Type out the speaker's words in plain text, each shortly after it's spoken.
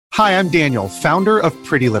Hi, I'm Daniel, founder of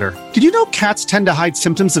Pretty Litter. Did you know cats tend to hide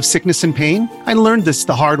symptoms of sickness and pain? I learned this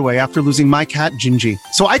the hard way after losing my cat, Gingy.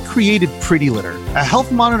 So I created Pretty Litter, a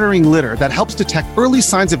health monitoring litter that helps detect early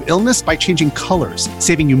signs of illness by changing colors,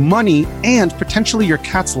 saving you money and potentially your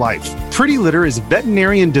cat's life. Pretty Litter is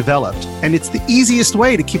veterinarian developed, and it's the easiest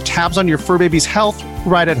way to keep tabs on your fur baby's health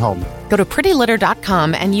right at home. Go to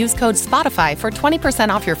prettylitter.com and use code SPOTIFY for 20%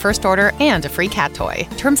 off your first order and a free cat toy.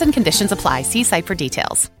 Terms and conditions apply. See site for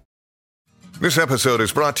details. This episode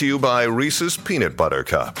is brought to you by Reese's Peanut Butter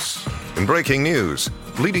Cups. In breaking news,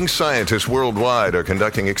 leading scientists worldwide are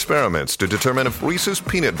conducting experiments to determine if Reese's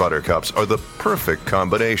Peanut Butter Cups are the perfect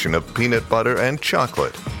combination of peanut butter and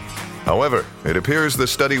chocolate. However, it appears the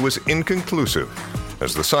study was inconclusive,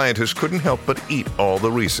 as the scientists couldn't help but eat all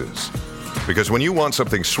the Reese's. Because when you want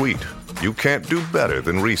something sweet, you can't do better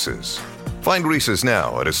than Reese's. Find Reese's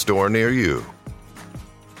now at a store near you.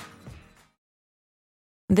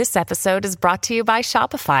 This episode is brought to you by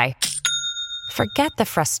Shopify. Forget the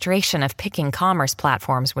frustration of picking commerce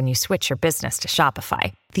platforms when you switch your business to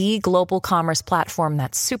Shopify, the global commerce platform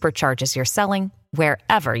that supercharges your selling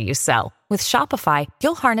wherever you sell. With Shopify,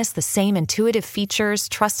 you'll harness the same intuitive features,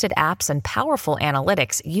 trusted apps, and powerful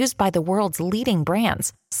analytics used by the world's leading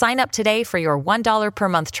brands. Sign up today for your $1 per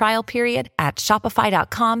month trial period at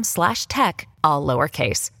shopify.com/tech, all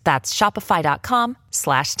lowercase. That's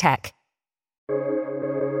shopify.com/tech.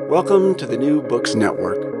 Welcome to the New Books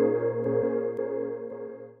Network.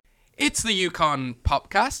 It's the Yukon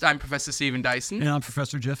Popcast. I'm Professor Stephen Dyson. And I'm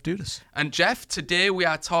Professor Jeff Dudas. And Jeff, today we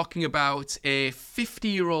are talking about a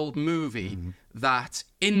 50-year-old movie that,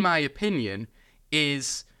 in my opinion,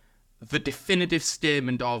 is the definitive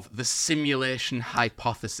statement of the simulation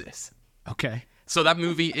hypothesis. Okay. So that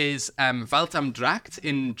movie is Welt am Drakt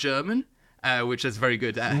in German, which is very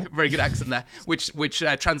good accent there, which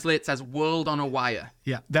translates as World on a Wire.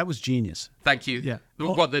 Yeah, that was genius. Thank you. Yeah.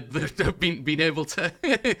 What, being able to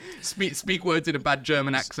speak words in a bad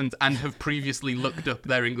German accent and have previously looked up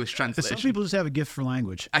their English translation. Some people just have a gift for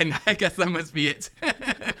language. And I guess that must be it.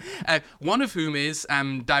 One of whom is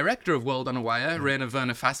director of World on a Wire, Rainer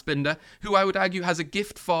Werner Fassbinder, who I would argue has a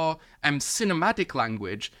gift for cinematic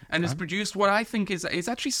language and has produced what I think is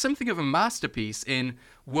actually something of a masterpiece in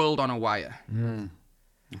World on a Wire.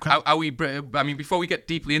 Okay. Are we? I mean, before we get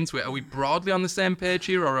deeply into it, are we broadly on the same page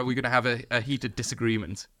here, or are we going to have a heated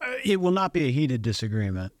disagreement? It will not be a heated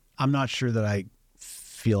disagreement. I'm not sure that I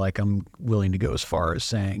feel like I'm willing to go as far as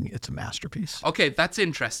saying it's a masterpiece. Okay, that's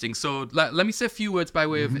interesting. So let me say a few words by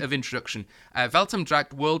way of introduction. Welt am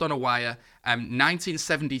Drakt, World on a Wire,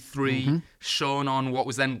 1973, shown on what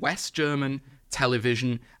was then West German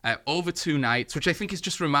television over 2 nights, which I think is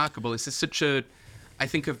just remarkable. This is such a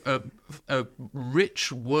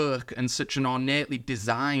rich work and such an ornately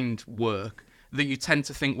designed work that you tend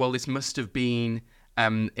to think, well, this must have been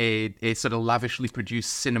a sort of lavishly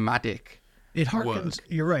produced cinematic work.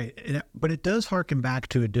 You're right, but it does harken back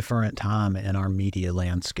to a different time in our media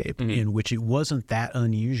landscape in which it wasn't that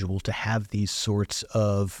unusual to have these sorts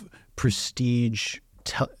of prestige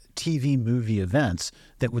TV movie events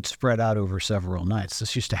that would spread out over several nights.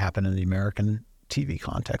 This used to happen in the American TV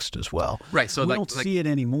context as well. Right, so we don't see it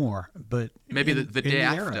anymore, but maybe the day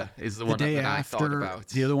after is the one that I thought about.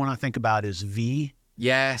 The other one I think about is V.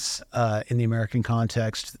 Yes. In the American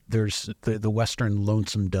context, there's the Western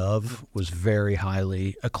Lonesome Dove was very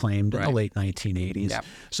highly acclaimed in the late 1980s. Yep.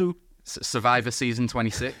 So Survivor season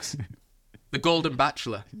 26. The Golden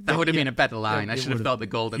Bachelor. That would have been a better line. I should have thought the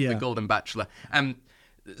Golden Bachelor.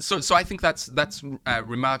 So I think that's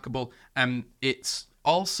remarkable. It's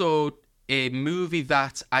also a movie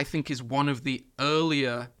that I think is one of the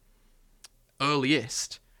earliest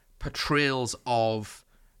portrayals of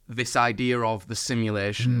this idea of the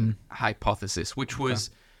simulation hypothesis, which was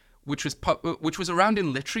around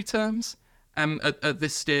in literary terms at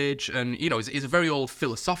this stage, and is a very old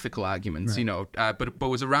philosophical argument, but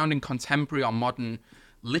was around in contemporary or modern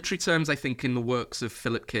literary terms, I think, in the works of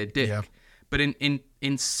Philip K. Dick. Yeah. But in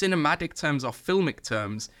cinematic terms or filmic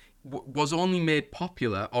terms, was only made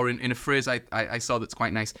popular, or in a phrase I saw that's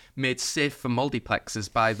quite nice, made safe for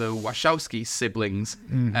multiplexes by the Wachowski siblings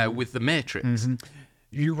with The Matrix.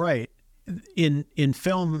 You're right. In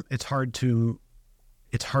film, it's hard to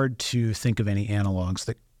think of any analogs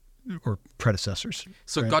or predecessors.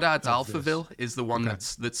 So Goddard's Alphaville is the one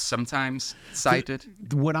that's sometimes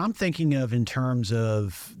cited. What I'm thinking of in terms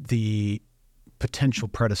of the potential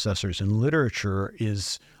predecessors in literature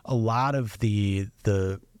is a lot of the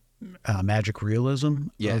magic realism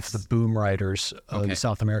of the boom writers, the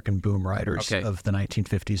South American boom writers of the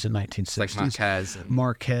 1950s and 1960s. Like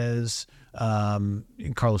Marquez,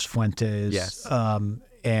 Carlos Fuentes. Yes.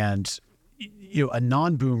 And a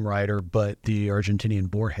non-boom writer, but the Argentinian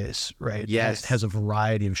Borges, right? Yes. Has a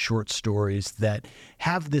variety of short stories that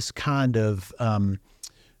have this kind of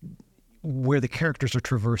where the characters are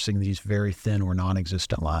traversing these very thin or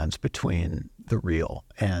non-existent lines between the real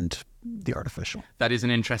and the artificial. That is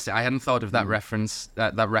an interesting. I hadn't thought of that reference,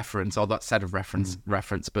 that reference or that set of reference,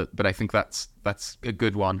 but I think that's a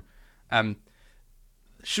good one.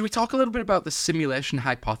 Should we talk a little bit about the simulation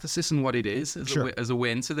hypothesis and what it is as a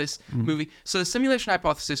way into this movie? So the simulation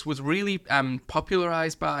hypothesis was really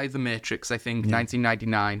popularized by The Matrix, I think,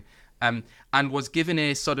 1999, and was given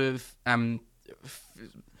a sort of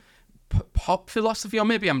pop philosophy, or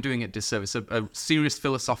maybe I'm doing it disservice, a serious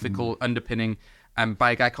philosophical underpinning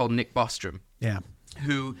by a guy called Nick Bostrom,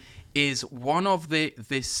 who is one of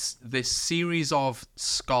this series of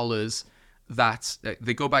scholars that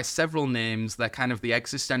they go by several names. They're kind of the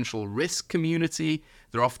existential risk community.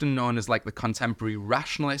 They're often known as like the contemporary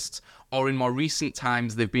rationalists, or in more recent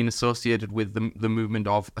times, they've been associated with the movement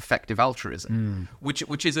of effective altruism,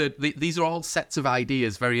 which is these are all sets of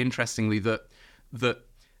ideas, very interestingly, that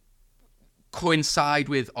coincide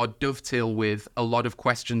with or dovetail with a lot of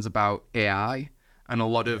questions about AI, and a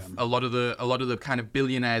lot of the kind of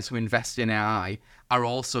billionaires who invest in AI are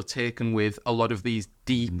also taken with a lot of these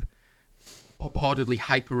deep, purportedly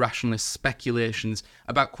hyper-rationalist speculations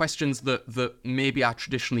about questions that maybe are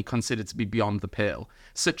traditionally considered to be beyond the pale,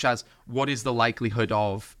 such as what is the likelihood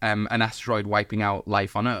of an asteroid wiping out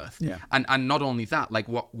life on Earth, and not only that, like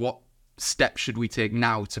what steps should we take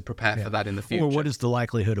now to prepare for that in the future, or what is the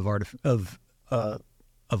likelihood of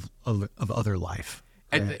other life?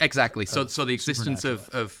 Exactly. So the existence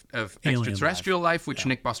of extraterrestrial life, which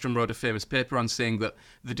Nick Bostrom wrote a famous paper on, saying that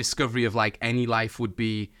the discovery of like any life would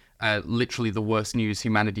be literally the worst news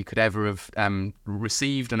humanity could ever have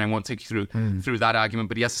received. And I won't take you through that argument,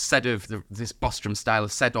 but he has a set of this Bostrom style, a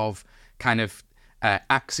set of kind of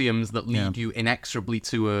axioms that lead you inexorably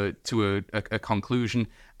to a conclusion.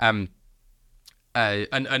 And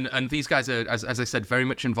these guys are, as I said, very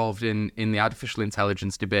much involved in the artificial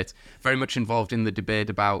intelligence debate, very much involved in the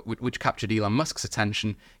debate about which captured Elon Musk's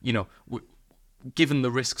attention. Given the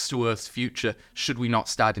risks to Earth's future, should we not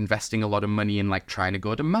start investing a lot of money in like trying to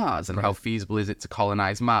go to Mars, and how feasible is it to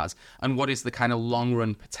colonize Mars, and what is the kind of long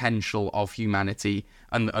run potential of humanity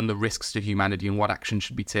and the risks to humanity, and what action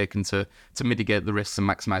should be taken to mitigate the risks and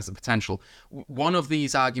maximize the potential. One of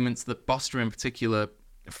these arguments that Bostrom in particular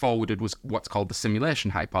forwarded was what's called the simulation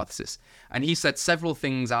hypothesis, and he said several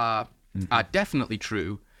things are definitely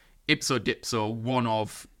true. Ipso dipso, one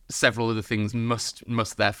of several other things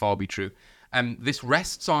must therefore be true. This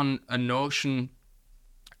rests on a notion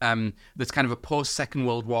that's kind of a post-Second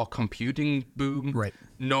World War computing boom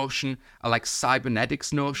notion, like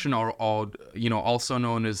cybernetics notion, or also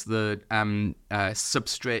known as the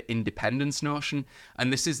substrate independence notion.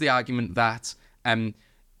 And this is the argument that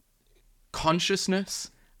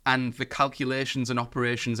consciousness and the calculations and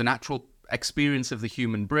operations and actual experience of the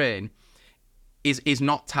human brain is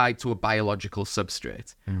not tied to a biological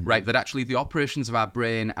substrate, right? That actually the operations of our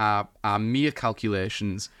brain are mere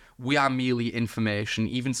calculations. We are merely information.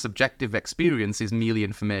 Even subjective experience is merely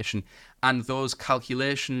information. And those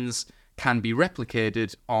calculations can be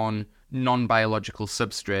replicated on non-biological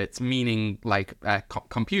substrates, meaning like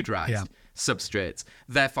computerized substrates.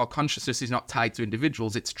 Therefore, consciousness is not tied to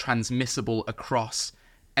individuals. It's transmissible across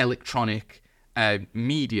electronic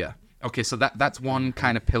media. Okay, so that's one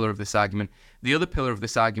kind of pillar of this argument. The other pillar of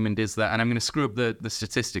this argument is that, and I'm going to screw up the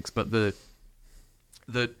statistics, but the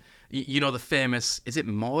famous, is it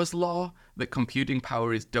Moore's law that computing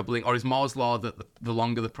power is doubling, or is Moore's law that the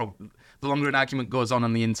longer an argument goes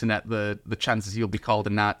on the internet, the chances you'll be called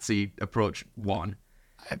a Nazi approach one,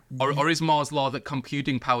 or is Moore's law that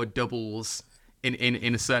computing power doubles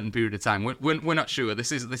in a certain period of time? We're not sure.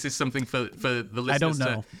 This is something for the listeners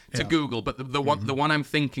to Google. But the one I'm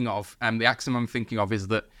thinking of, the axiom I'm thinking of, is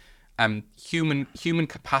that human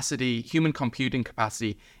computing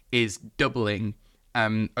capacity is doubling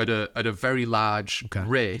at a very large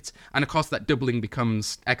rate, and of course that doubling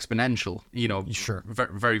becomes exponential. Very,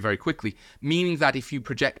 very, very quickly. Meaning that if you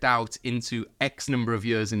project out into X number of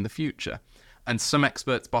years in the future. And some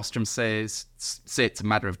experts, Bostrom say it's a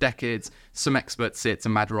matter of decades. Some experts say it's a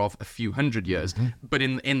matter of a few hundred years. But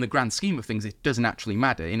in the grand scheme of things, it doesn't actually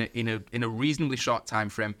matter. In a reasonably short time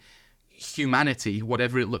frame, humanity,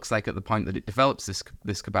 whatever it looks like at the point that it develops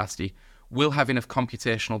this capacity, will have enough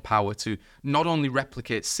computational power to not only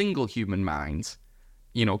replicate single human minds,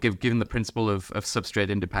 given the principle of substrate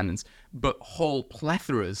independence, but whole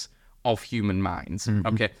plethoras of human minds.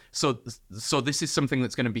 Okay, so this is something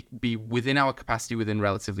that's going to be within our capacity within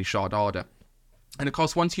relatively short order. And of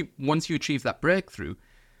course, once you achieve that breakthrough,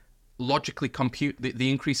 logically the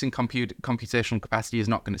increase in computational capacity is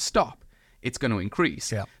not going to stop. It's going to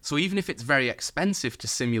increase. Yeah. So even if it's very expensive to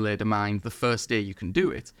simulate a mind the first day you can do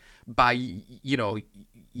it, by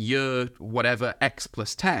year whatever X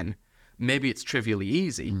plus 10, maybe it's trivially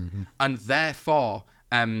easy. Mm-hmm. And therefore,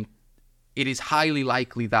 it is highly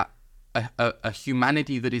likely that a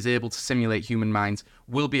humanity that is able to simulate human minds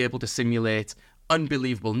will be able to simulate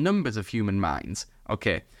unbelievable numbers of human minds.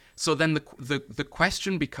 Okay, so then the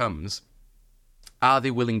question becomes, are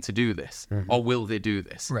they willing to do this, or will they do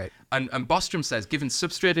this? Right. And Bostrom says, given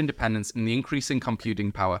substrate independence and the increase in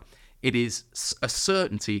computing power, it is a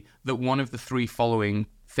certainty that one of the three following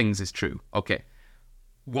things is true. Okay,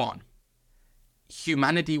 1,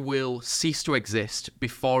 humanity will cease to exist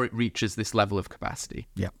before it reaches this level of capacity.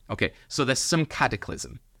 Yeah. Okay, so there's some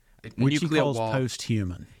cataclysm. Which he Nuclear calls war.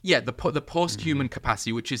 post-human. Yeah, the post-human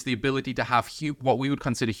capacity, which is the ability to have what we would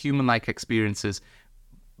consider human-like experiences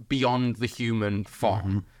beyond the human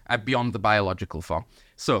form, beyond the biological form.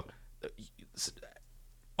 So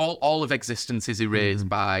all of existence is erased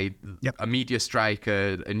by a meteor strike,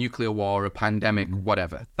 a nuclear war, a pandemic,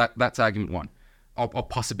 whatever. That's argument 1, or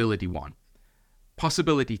possibility 1.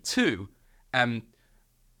 Possibility 2,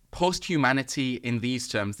 post-humanity in these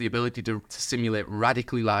terms, the ability to simulate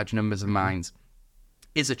radically large numbers of minds,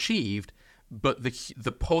 is achieved, but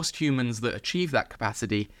the post-humans that achieve that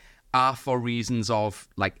capacity are for reasons of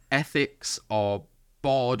like ethics or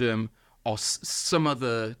boredom or some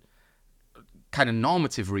other kind of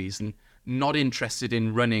normative reason, not interested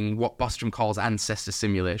in running what Bostrom calls ancestor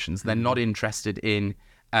simulations. They're not interested in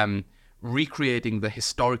recreating the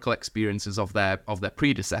historical experiences of their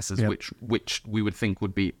predecessors, which we would think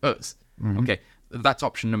would be us. Okay, that's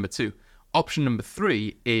option number 2. Option number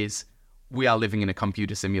 3 is we are living in a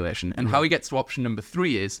computer simulation. And how he gets to option number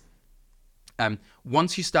 3 is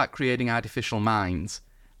once you start creating artificial minds,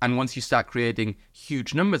 and once you start creating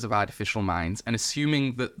huge numbers of artificial minds, and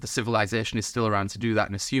assuming that the civilization is still around to do that,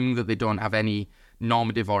 and assuming that they don't have any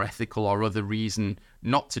normative or ethical or other reason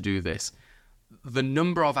not to do this, the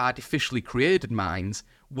number of artificially created minds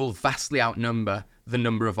will vastly outnumber the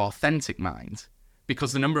number of authentic minds,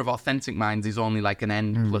 because the number of authentic minds is only like an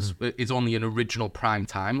n plus, is only an original prime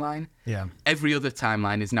timeline. Yeah. Every other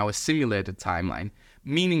timeline is now a simulated timeline,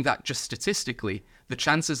 meaning that just statistically, the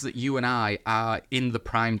chances that you and I are in the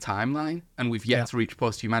prime timeline and we've yet to reach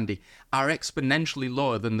post-humanity are exponentially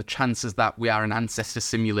lower than the chances that we are an ancestor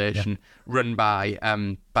simulation run by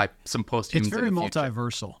some post-humans. It's very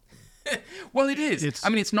multiversal. Well, it is. I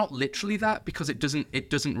mean, it's not literally that, because it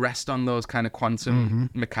doesn't rest on those kind of quantum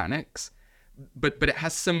mechanics, but it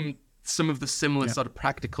has some of the similar sort of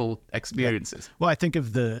practical experiences. Well, I think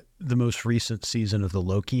of the most recent season of the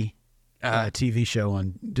Loki TV show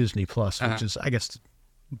on Disney Plus, which is, I guess,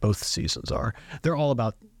 both seasons are. They're all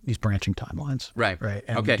about these branching timelines, right?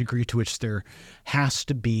 And the degree to which there has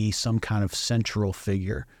to be some kind of central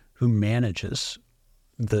figure who manages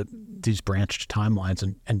these branched timelines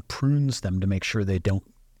and prunes them to make sure they don't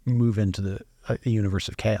move into the universe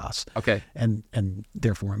of chaos. Okay. And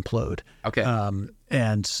therefore implode. Okay.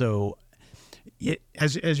 And so,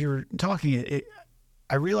 as you're talking,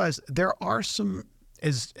 I realize there are some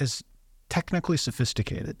as technically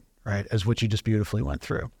sophisticated, right, as what you just beautifully went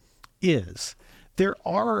through, there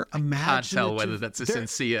are imaginative... I can't tell whether that's a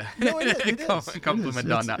sincere compliment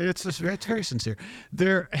or not. It's very sincere.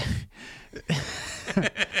 There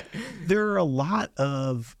are a lot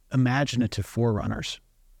of imaginative forerunners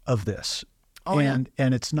of this. And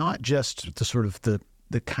it's not just the sort of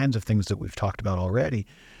the kinds of things that we've talked about already.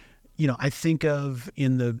 I think of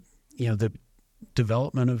in the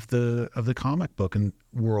development of the comic book and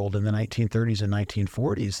world in the 1930s and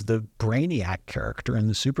 1940s, the Brainiac character in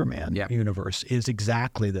the Superman universe is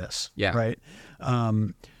exactly this, right?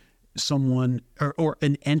 Someone or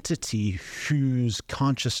an entity whose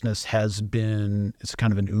consciousness it's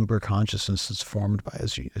kind of an uber consciousness that's formed by,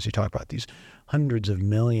 as you talk about, these hundreds of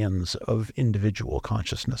millions of individual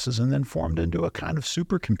consciousnesses, and then formed into a kind of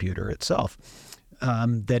supercomputer itself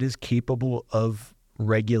that is capable of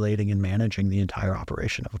regulating and managing the entire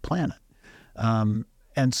operation of a planet.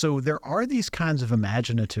 And so there are these kinds of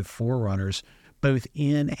imaginative forerunners both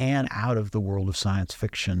in and out of the world of science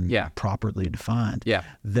fiction, properly defined,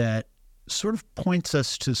 that sort of points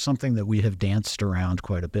us to something that we have danced around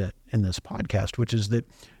quite a bit in this podcast, which is that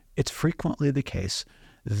it's frequently the case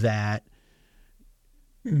that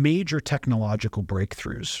major technological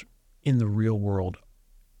breakthroughs in the real world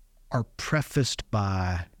are prefaced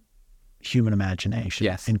by human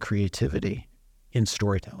imagination and creativity in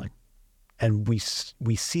storytelling. And we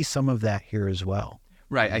see some of that here as well.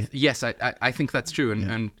 Right. Yes, I think that's true.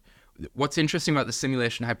 And what's interesting about the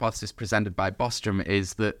simulation hypothesis presented by Bostrom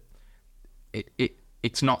is that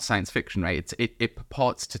it's not science fiction, right? It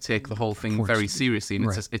purports to take the whole thing very seriously, and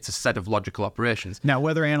it's a set of logical operations. Now,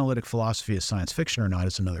 whether analytic philosophy is science fiction or not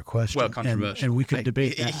is another question. Well, controversial. And we could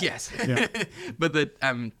debate that. Yes. But that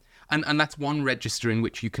and that's one register in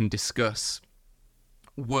which you can discuss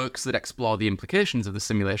works that explore the implications of the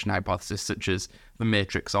simulation hypothesis, such as The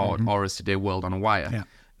Matrix or as today, World on a Wire. Yeah.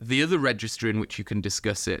 The other register in which you can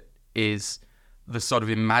discuss it is the sort of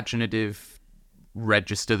imaginative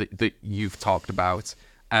register that you've talked about,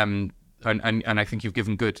 and I think you've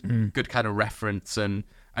given good kind of reference, and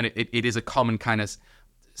it is a common kind of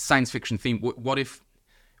science fiction theme. What if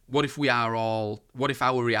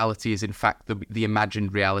our reality is in fact the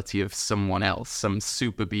imagined reality of someone else, some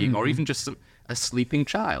super being, or even just a sleeping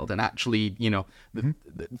child? And actually,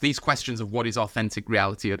 these questions of what is authentic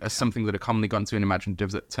reality are something that are commonly gone to in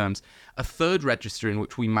imaginative terms. A third register in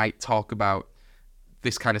which we might talk about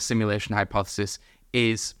this kind of simulation hypothesis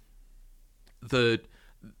is the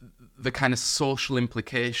kind of social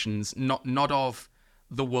implications, not of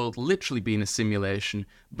the world literally being a simulation,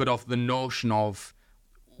 but of the notion of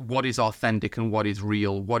what is authentic and what is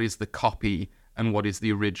real, what is the copy and what is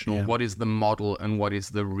the original, what is the model and what is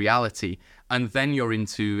the reality. And then you're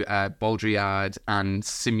into Baudrillard and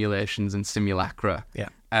simulations and simulacra,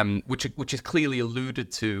 which is clearly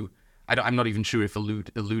alluded to. I'm not even sure if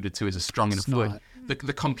alluded to is a strong enough word.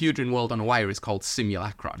 The computer in World on a Wire is called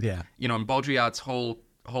simulacron. Yeah. And Baudrillard's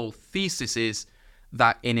whole thesis is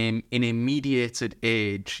that in a mediated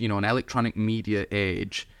age, an electronic media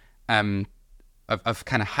age, of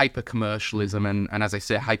kind of hyper commercialism and as I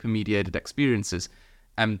say, hyper mediated experiences,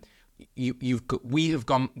 we have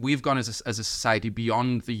gone as a society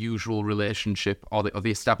beyond the usual relationship or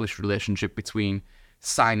the established relationship between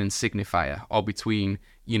sign and signifier, or between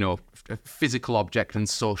physical object and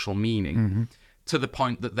social meaning, to the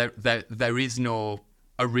point that there is no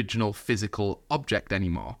original physical object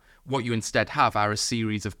anymore. What you instead have are a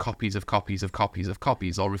series of copies of copies of copies of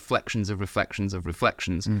copies, or reflections of reflections of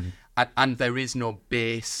reflections, and there is no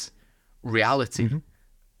base reality,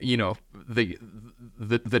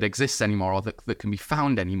 that exists anymore, or that can be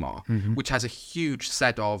found anymore, which has a huge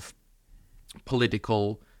set of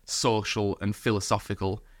political, social, and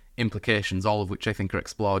philosophical implications, all of which I think are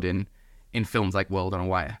explored in films like World on a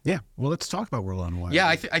Wire. Yeah, well, let's talk about World on a Wire. Yeah,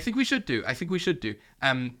 I think we should do.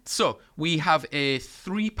 So we have a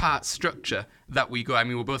 3-part structure that we go. I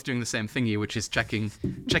mean, we're both doing the same thing here, which is checking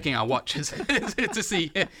our watches to see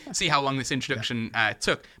how long this introduction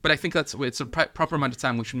took. But I think it's a proper amount of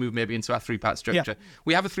time. We should move maybe into our 3-part structure. Yeah.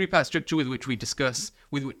 We have a 3-part structure with which we discuss,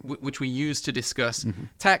 which we use to discuss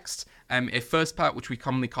text. A first part, which we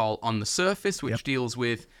commonly call On the Surface, which deals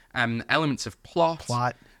with elements of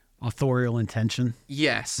plot, authorial intention.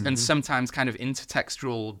 Yes, and sometimes kind of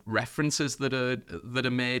intertextual references that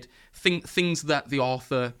are made, things that the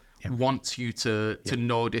author wants you to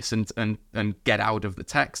notice and get out of the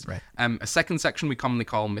text. Right. A second section we commonly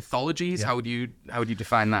call mythologies. Yep. How would you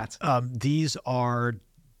define that? These are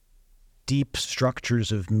deep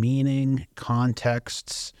structures of meaning,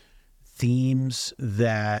 contexts, themes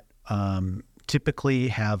that typically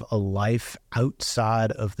have a life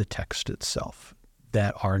outside of the text itself,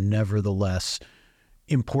 that are nevertheless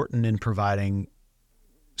important in providing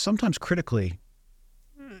sometimes critically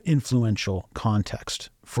influential context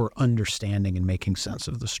for understanding and making sense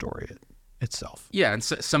of the story itself. Yeah, and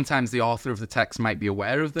sometimes the author of the text might be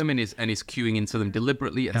aware of them and is cueing into them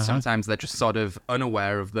deliberately, and sometimes they're just sort of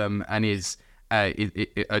unaware of them and is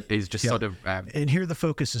just sort of... And here the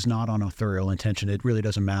focus is not on authorial intention. It really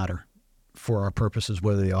doesn't matter for our purposes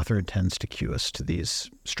whether the author intends to cue us to these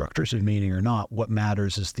structures of meaning or not. What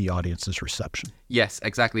matters is the audience's reception. Yes,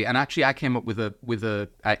 exactly. And actually, I came up with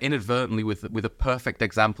inadvertently with a perfect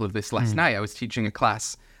example of this last night. I was teaching a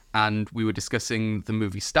class, and we were discussing the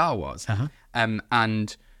movie Star Wars,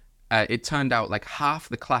 and it turned out like half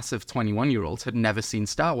the class of 21-year-olds had never seen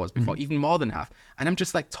Star Wars before, even more than half. And I'm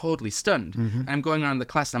just like totally stunned. And I'm going around the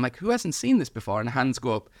class, and I'm like, who hasn't seen this before? And hands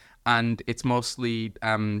go up. And it's mostly,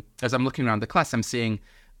 as I'm looking around the class, I'm seeing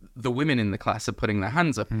the women in the class are putting their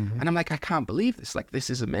hands up. And I'm like, I can't believe this. Like,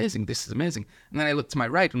 this is amazing. This is amazing. And then I look to my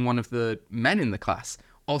right, and one of the men in the class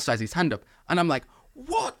also has his hand up. And I'm like,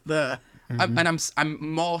 what the... And I'm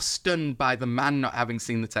more stunned by the man not having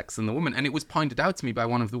seen the text than the woman. And it was pointed out to me by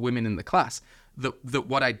one of the women in the class that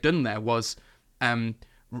what I'd done there was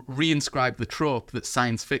reinscribe the trope that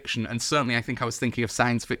science fiction, and certainly I think I was thinking of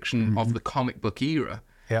science fiction of the comic book era.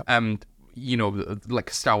 Like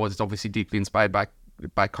Star Wars is obviously deeply inspired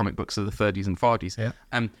by comic books of the 30s and 40s.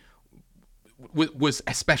 was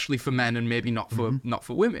especially for men and maybe not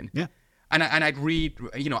for women. Yeah. And I'd read,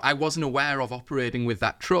 I wasn't aware of operating with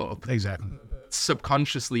that trope. Exactly.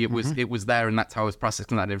 Subconsciously, it was there, and that's how I was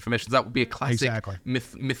processing that information. So that would be a classic Exactly.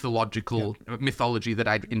 mythology that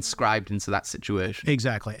I'd inscribed into that situation.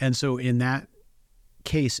 Exactly. And so in that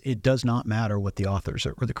case, it does not matter what the author's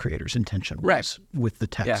or the creator's intention was with the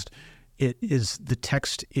text. It is the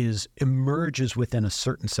text emerges within a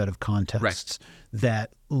certain set of contexts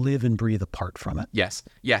that live and breathe apart from it. Yes.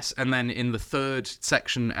 And then in the third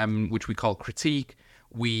section, which we call critique,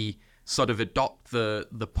 we sort of adopt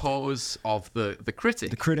the pose of the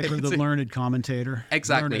critic. The critic or the learned commentator.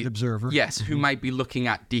 Exactly. Learned observer. Yes, who might be looking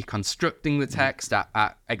at deconstructing the text,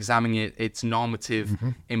 at examining its normative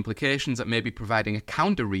implications, at maybe providing a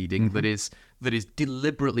counter reading that is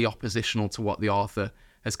deliberately oppositional to what the author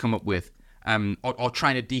has come up with, or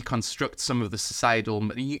trying to deconstruct some of the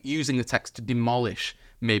societal, using the text to demolish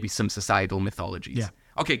maybe some societal mythologies. Yeah.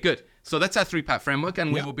 Okay, good. So that's our 3-part framework,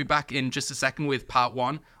 and we will be back in just a second with part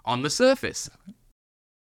 1 on the surface.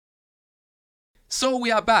 So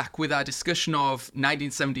we are back with our discussion of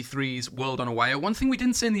 1973's World on a Wire. One thing we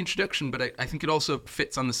didn't say in the introduction, but I think it also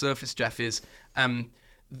fits on the surface, Jeff, is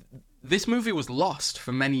this movie was lost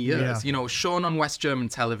for many years. Yeah. Shown on West German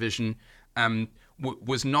television,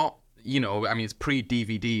 was not, it's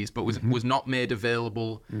pre-DVDs, but was not made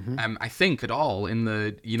available, I think, at all in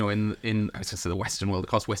the, in I was going to say the Western world. Of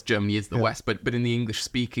course, West Germany is the West, but in the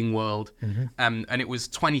English-speaking world. And it was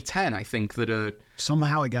 2010, I think, that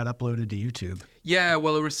somehow it got uploaded to YouTube. Yeah,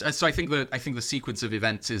 well, so I think the sequence of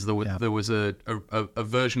events is there was a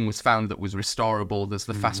version was found that was restorable. There's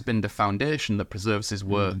the Fassbinder Foundation that preserves his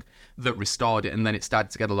work that restored it, and then it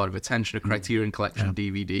started to get a lot of attention. A Criterion Collection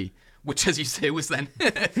DVD, which, as you say, was then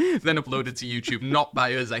then uploaded to YouTube, not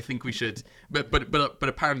by us. I think we should, but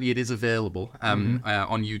apparently it is available on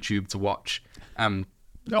YouTube to watch.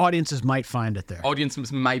 The audiences might find it there.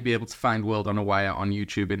 Audiences might be able to find World on a Wire on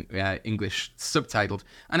YouTube in English subtitled.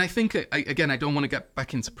 And I think, again, I don't want to get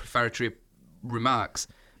back into prefatory remarks,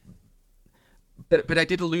 but I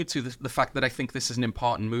did allude to the fact that I think this is an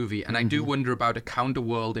important movie, and I do wonder about a counter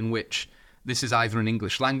world in which this is either an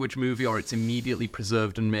English language movie or it's immediately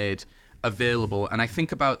preserved and made available. And I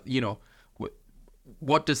think about,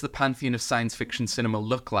 what does the pantheon of science fiction cinema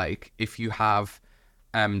look like if you have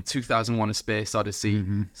 2001: A Space Odyssey,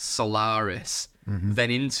 Solaris, then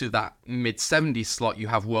into that mid-70s slot you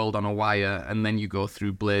have World on a Wire, and then you go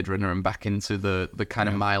through Blade Runner and back into the kind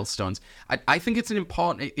of milestones. I think it's an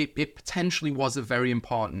important, it potentially was a very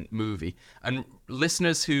important movie. And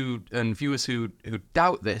listeners and viewers who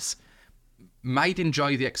doubt this might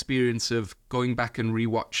enjoy the experience of going back and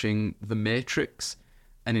rewatching The Matrix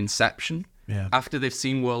and Inception after they've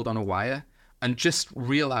seen World on a Wire, and just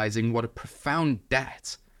realizing what a profound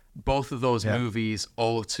debt both of those movies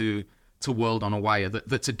owe to World on a Wire.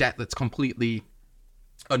 That's a debt that's completely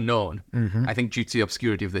unknown, I think, due to the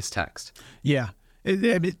obscurity of this text. Yeah.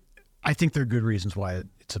 I think there are good reasons why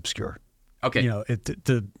it's obscure. Okay.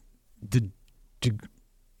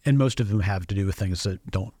 And most of them have to do with things that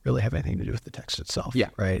don't really have anything to do with the text itself. Yeah.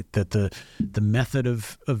 Right. That the method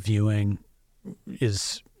of viewing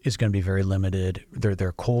is going to be very limited. There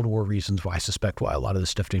are Cold War reasons why I suspect why a lot of this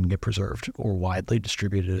stuff didn't get preserved or widely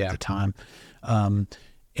distributed at the time.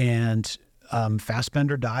 And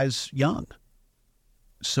Fassbender dies young.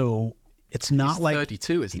 So it's not he's like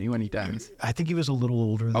 32, isn't he, when he dies? I think he was a little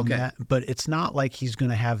older than that, but it's not like he's going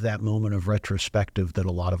to have that moment of retrospective that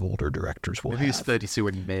a lot of older directors will have. He was 32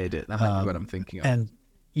 when he made it. That might be what I'm thinking of.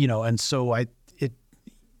 And so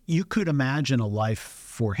you could imagine a life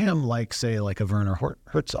for him like a Werner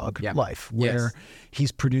Herzog life, where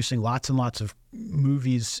he's producing lots and lots of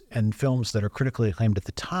movies and films that are critically acclaimed at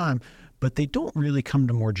the time, but they don't really come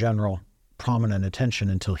to more general prominent attention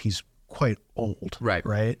until he's quite old,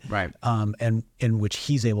 right? And in which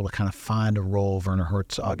he's able to kind of find a role Werner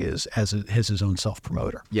Herzog is as his own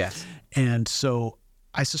self-promoter. Yes. And so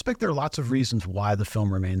I suspect there are lots of reasons why the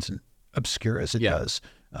film remains obscure as it does,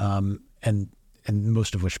 and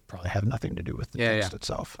most of which probably have nothing to do with the text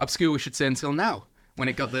itself. Obscure, we should say, until now, when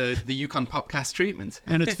it got the Yukon Popcast treatment.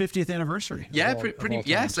 And its 50th anniversary.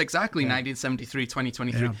 Yes, exactly, 1973,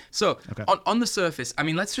 2023. Yeah. So, on the surface, I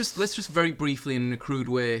mean, let's just very briefly, in a crude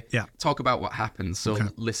way, talk about what happens, so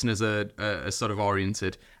listeners are sort of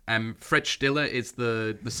oriented. Fred Stiller is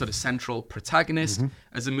the sort of central protagonist.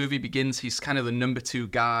 As the movie begins, he's kind of the number 2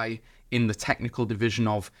 guy in the technical division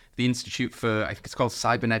of the Institute for, I think it's called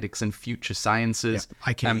Cybernetics and Future Sciences.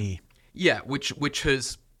 IKE.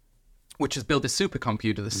 Which has built a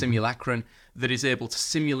supercomputer, the Simulacron, that is able to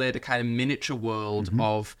simulate a kind of miniature world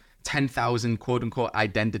of 10,000 quote-unquote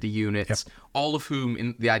identity units, all of whom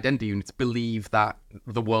in the identity units believe that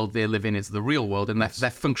the world they live in is the real world, and they're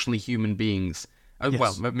functionally human beings.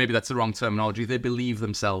 Well, maybe that's the wrong terminology. They believe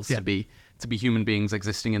themselves to be human beings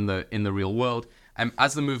existing in the real world.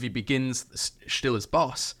 As the movie begins, Stiller's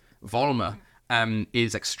boss, Vollmer,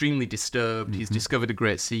 is extremely disturbed. He's discovered a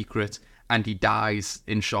great secret, and he dies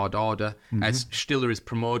in short order. As Stiller is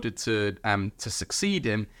promoted to succeed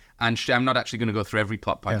him. And I'm not actually going to go through every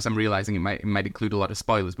plot point because I'm realizing it might include a lot of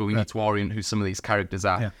spoilers, but we need to orient who some of these characters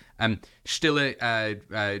are. Stiller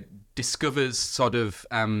discovers sort of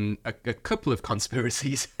a couple of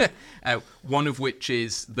conspiracies, one of which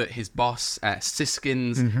is that his boss,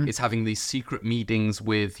 Siskins, is having these secret meetings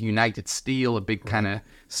with United Steel, a big kind of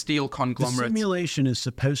steel conglomerate. The simulation is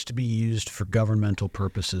supposed to be used for governmental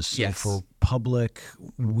purposes, so for public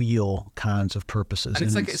weal kinds of purposes.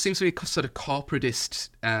 And it seems to be a sort of corporatist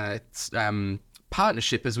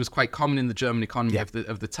partnership, as was quite common in the German economy of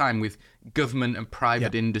the time, with government and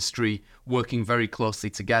private industry working very closely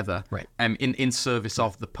together in service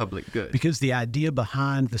of the public good. Because the idea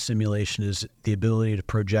behind the simulation is the ability to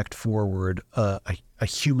project forward a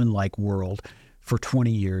human-like world for 20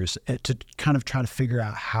 years to kind of try to figure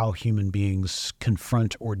out how human beings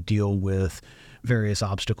confront or deal with various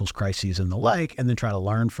obstacles, crises, and the like, and then try to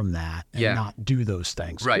learn from that and not do those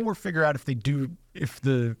things. Or figure out if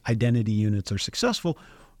the identity units are successful,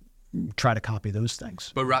 try to copy those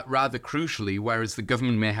things. But rather crucially, whereas the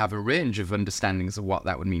government may have a range of understandings of what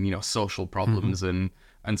that would mean, social problems and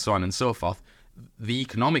so on and so forth, the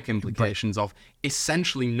economic implications of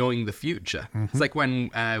essentially knowing the future. It's like when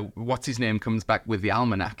what's his name comes back with the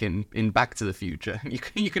almanac in Back to the Future.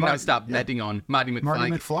 You can now start betting on Marty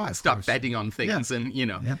McFly. Start betting on things, and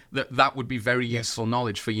that would be very useful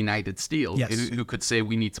knowledge for United Steel, who could say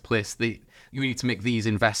we need to make these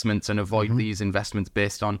investments and avoid these investments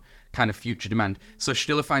based on kind of future demand. So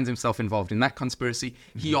Stiller finds himself involved in that conspiracy.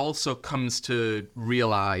 He also comes to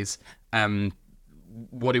realize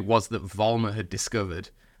what it was that Vollmer had discovered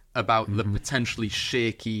about the potentially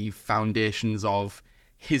shaky foundations of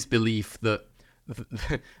his belief that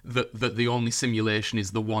the only simulation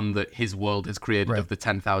is the one that his world has created of the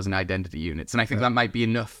 10,000 identity units. And I think that might be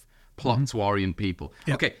enough plot to orient people.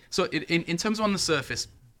 Okay, so in terms of on the surface,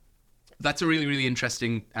 that's a really, really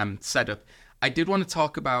interesting setup. I did want to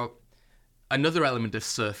talk about another element of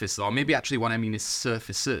surface, or maybe actually what I mean is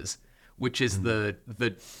surfaces, which is the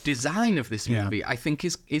design of this movie. I think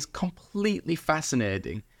is completely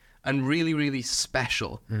fascinating and really, really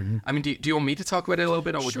special. I mean, do you want me to talk about it a little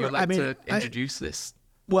bit, or would you like to introduce this?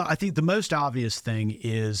 Well, I think the most obvious thing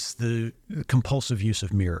is the compulsive use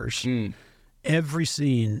of mirrors. Every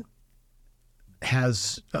scene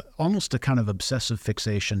has almost a kind of obsessive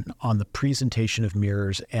fixation on the presentation of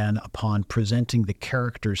mirrors and upon presenting the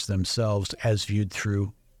characters themselves as viewed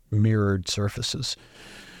through mirrored surfaces.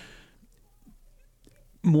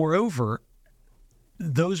 Moreover,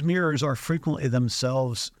 those mirrors are frequently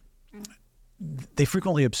themselves, they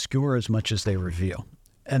frequently obscure as much as they reveal.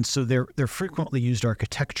 And so they're frequently used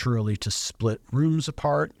architecturally to split rooms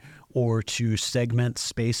apart or to segment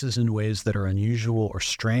spaces in ways that are unusual or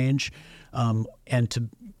strange, and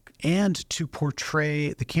to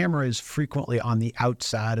portray, the camera is frequently on the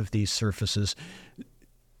outside of these surfaces,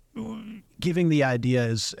 giving the idea,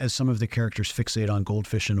 as some of the characters fixate on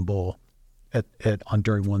goldfish in a bowl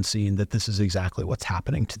during one scene, that this is exactly what's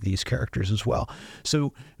happening to these characters as well.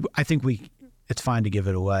 So I think it's fine to give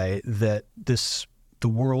it away that the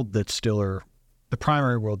world that Stiller, the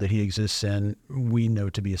primary world that he exists in, we know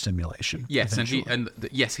to be a simulation. Yes,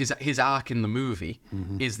 his arc in the movie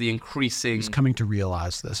is the increasing, he's coming to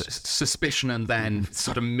realize this suspicion and then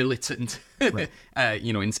sort of militant,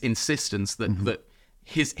 insistence that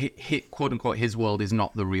his quote unquote his world is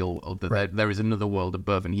not the real world. That there is another world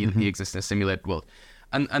above, and he exists in a simulated world,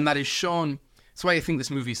 and that is shown. That's why I think this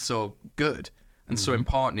movie is so good and so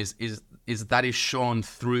important. Is that is shown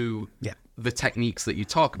through the techniques that you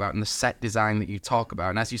talk about and the set design that you talk about.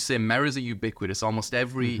 And as you say, mirrors are ubiquitous. In almost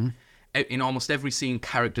every scene,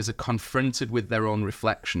 characters are confronted with their own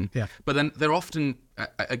reflection. But then they're often,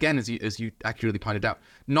 again, as you accurately pointed out,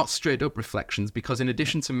 not straight up reflections, because in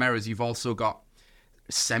addition to mirrors, you've also got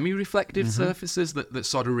semi-reflective surfaces that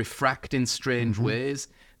sort of refract in strange ways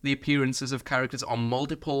the appearances of characters on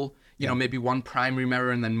multiple, maybe one primary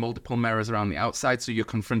mirror and then multiple mirrors around the outside, so you're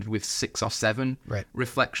confronted with 6 or 7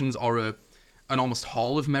 reflections, or an almost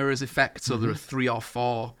hall of mirrors effect, so there are 3 or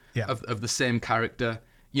 4 of the same character,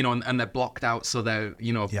 and they're blocked out, so they're,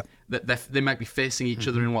 they might be facing each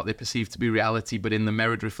other in what they perceive to be reality, but in the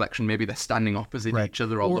mirrored reflection, maybe they're standing opposite each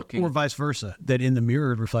other or looking. Or vice versa, that in the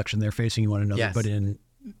mirrored reflection, they're facing one another, but in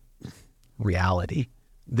reality,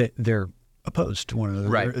 that they're opposed to one another.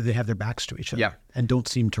 Right. They have their backs to each other, Yeah. and don't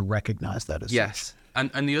seem to recognize that as Yes.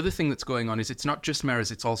 And the other thing that's going on is it's not just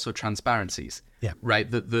mirrors, it's also transparencies. Yeah. Right?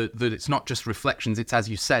 That it's not just reflections, it's, as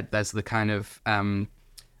you said, there's the kind of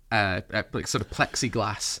like sort of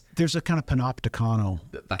plexiglass. There's a kind of panopticon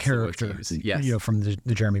That's the word to character, use, yes. from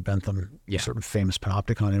the Jeremy Bentham sort of famous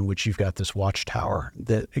panopticon, in which you've got this watchtower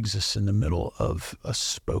that exists in the middle of a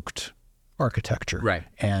spoked architecture. Right.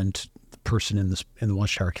 And the person in the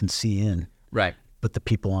watchtower can see in. Right. But the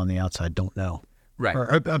people on the outside don't know. Right.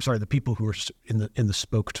 Or, I'm sorry, the people who are in the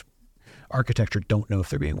spoked architecture don't know if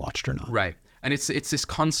they're being watched or not. Right. And it's this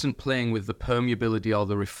constant playing with the permeability or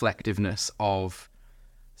the reflectiveness of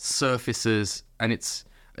surfaces, and it's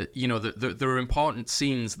there are important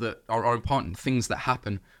scenes that are important things that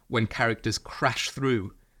happen when characters crash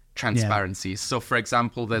through transparencies. So, for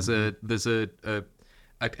example, there's a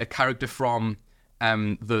character from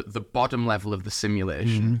the bottom level of the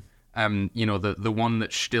simulation. The one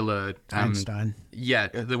that Stiller Einstein. Yeah,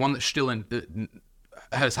 the one that Stiller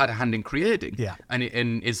has had a hand in creating. Yeah. And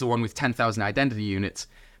is the one with 10,000 identity units.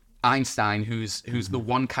 Einstein, who's the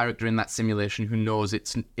one character in that simulation who knows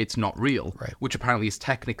it's not real, Right. which apparently is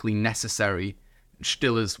technically necessary.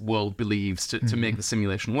 Stiller's world believes to make the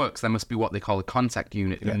simulation work. So there must be what they call a contact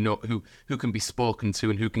unit who can be spoken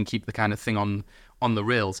to and who can keep the kind of thing on the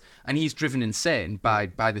rails. And he's driven insane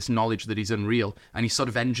by this knowledge that he's unreal, and he sort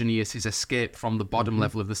of engineers his escape from the bottom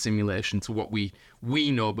level of the simulation to what we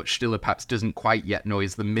know, but Stiller perhaps doesn't quite yet know,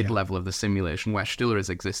 is the mid-level of the simulation where Stiller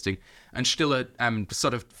is existing. And Stiller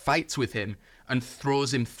sort of fights with him and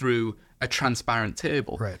throws him through a transparent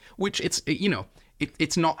table, Right. which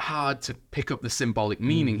it's not hard to pick up the symbolic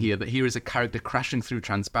meaning here, that here is a character crashing through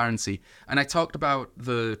transparency. And I talked about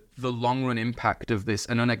the long-run impact of this,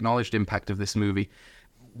 an unacknowledged impact of this movie.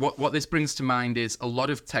 What this brings to mind is a lot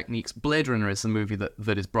of techniques. Blade Runner is the movie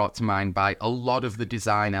that is brought to mind by a lot of the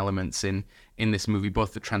design elements in this movie,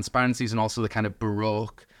 both the transparencies and also the kind of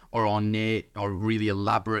Baroque or ornate or really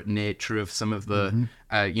elaborate nature of some of the,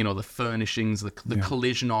 the furnishings, the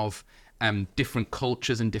collision of different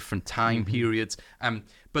cultures and different time periods.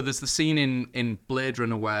 But there's the scene in Blade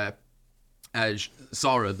Runner where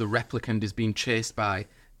Zora, the replicant, is being chased by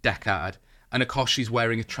Deckard. And of course, she's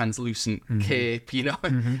wearing a translucent cape,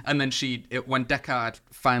 And then when Deckard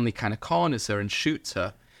finally kind of corners her and shoots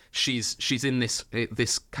her, she's in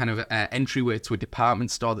this kind of entryway to a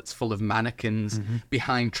department store that's full of mannequins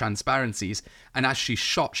behind transparencies. And as she's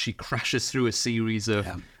shot, she crashes through a series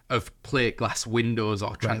of plate glass windows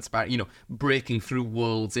or transparent, breaking through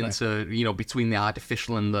worlds into, between the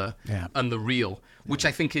artificial and the real, which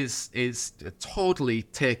I think is totally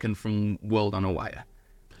taken from World on a Wire.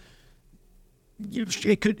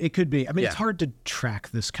 It could be. I mean, it's hard to track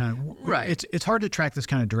this kind of It's hard to track this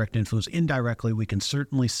kind of direct influence. Indirectly, we can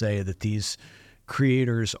certainly say that these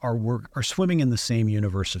creators are swimming in the same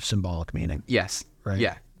universe of symbolic meaning. Yes. Right.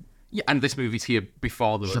 Yeah. Yeah, and this movie's here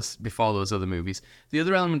before those other movies. The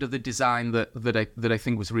other element of the design that I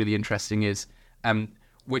think was really interesting is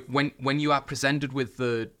when you are presented with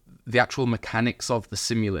the actual mechanics of the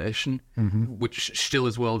simulation, which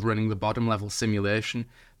Stiller's world running the bottom level simulation,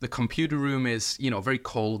 the computer room is very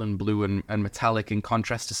cold and blue and metallic, in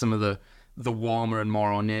contrast to some of the warmer and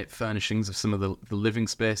more ornate furnishings of some of the living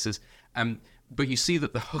spaces. But you see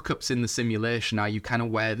that the hookups in the simulation are, you kind of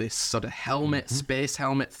wear this sort of helmet, space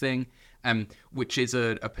helmet thing, which is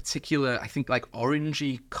a particular, I think, like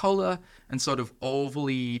orangey color and sort of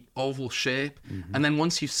oval shape. And then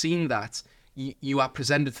once you've seen that, you are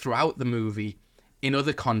presented throughout the movie in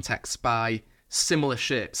other contexts by similar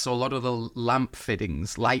shapes. So a lot of the light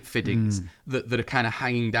fittings that are kind of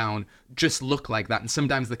hanging down just look like that. And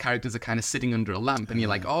sometimes the characters are kind of sitting under a lamp and you're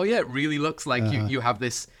like, oh yeah, it really looks like you have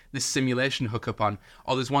this simulation hookup on.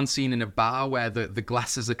 Or there's one scene in a bar where the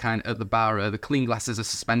glasses are kind of, at the bar, the clean glasses are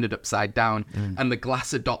suspended upside down and the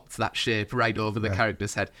glass adopts that shape right over the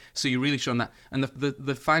character's head. So you're really showing that. And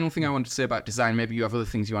the final thing I wanted to say about design, maybe you have other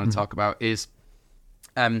things you want to talk about, is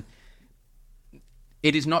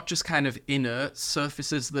it is not just kind of inert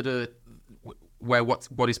surfaces that are where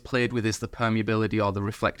what is played with is the permeability or the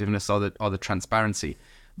reflectiveness or the transparency.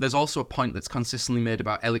 There's also a point that's consistently made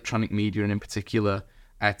about electronic media, and in particular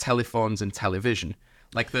telephones and television.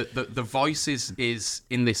 Like the voice is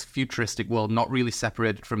in this futuristic world not really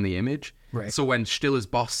separated from the image. Right. So when Stiller's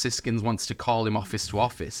boss Siskins wants to call him office to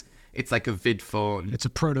office, it's like a vid phone. It's a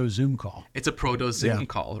proto Zoom call. It's a proto Zoom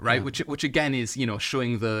call, right? Yeah. Which again is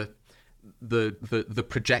showing the the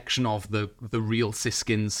projection of the real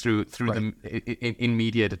Siskins through them in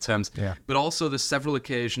mediator terms. Yeah. But also there's several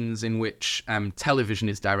occasions in which television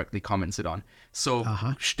is directly commented on. So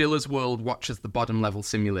Stiller's world watches the bottom level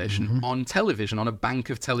simulation on television, on a bank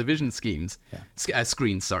of television screens.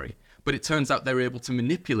 But it turns out they're able to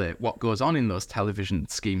manipulate what goes on in those television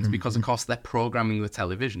schemes because, of course, they're programming the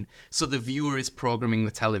television. So the viewer is programming the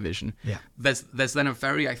television. Yeah. There's then a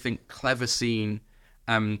very, I think, clever scene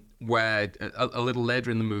where a little later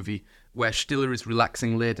in the movie where Stiller is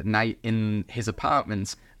relaxing late at night in his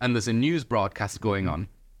apartment and there's a news broadcast going on.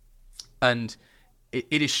 And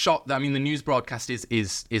it is shot. I mean, the news broadcast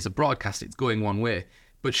is a broadcast. It's going one way.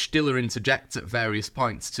 But Stiller interjects at various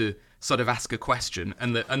points to sort of ask a question,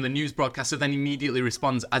 and the news broadcaster then immediately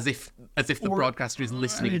responds as if the broadcaster is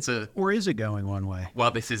listening to. Or is it going one way? Well,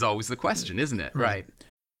 this is always the question, isn't it? Right.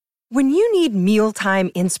 When you need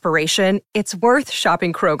mealtime inspiration, it's worth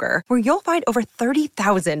shopping Kroger, where you'll find over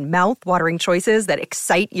 30,000 mouth-watering choices that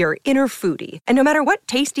excite your inner foodie. And no matter what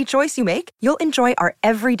tasty choice you make, you'll enjoy our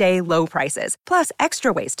everyday low prices, plus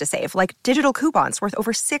extra ways to save, like digital coupons worth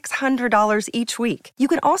over $600 each week. You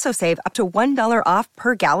can also save up to $1 off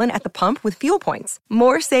per gallon at the pump with fuel points.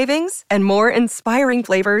 More savings and more inspiring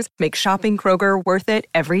flavors make shopping Kroger worth it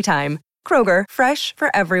every time. Kroger, fresh for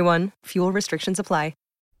everyone. Fuel restrictions apply.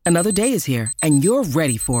 Another day is here, and you're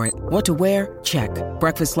ready for it. What to wear? Check.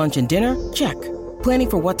 Breakfast, lunch, and dinner? Check. Planning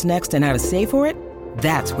for what's next and how to save for it?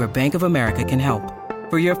 That's where Bank of America can help.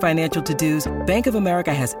 For your financial to-dos, Bank of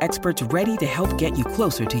America has experts ready to help get you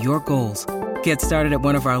closer to your goals. Get started at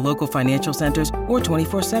one of our local financial centers or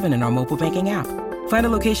 24/7 in our mobile banking app. Find a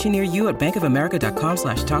location near you at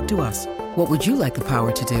bankofamerica.com/talktous. What would you like the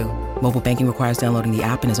power to do? Mobile banking requires downloading the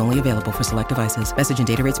app and is only available for select devices. Message and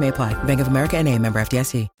data rates may apply. Bank of America NA, member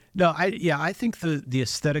FDIC. No, I think the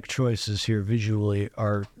aesthetic choices here visually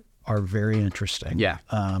are very interesting. Yeah.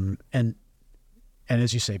 And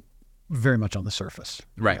as you say, very much on the surface.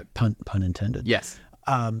 Right. Pun intended. Yes.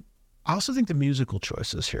 I also think the musical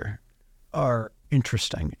choices here are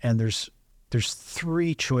interesting, and there's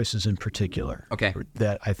three choices in particular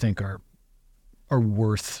that I think are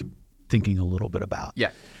worth thinking a little bit about.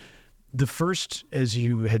 Yeah. The first, as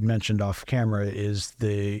you had mentioned off camera, is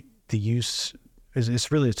the use.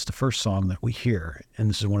 It's the first song that we hear, and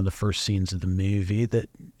this is one of the first scenes of the movie.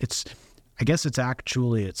 I guess it's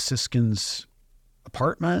actually at Siskin's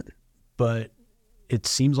apartment, but it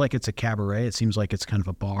seems like it's a cabaret. It seems like it's kind of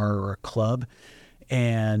a bar or a club.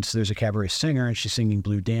 And so there's a cabaret singer, and she's singing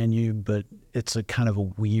Blue Danube, but it's a kind of a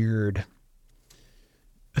weird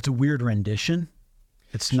rendition.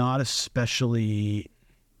 It's not especially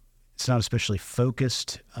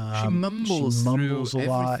focused. She mumbles a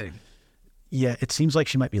lot. Everything. Yeah, it seems like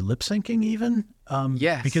she might be lip syncing even.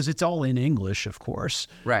 Yes, because it's all in English, of course.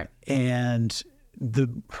 Right. And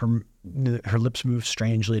her lips move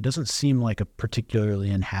strangely. It doesn't seem like a particularly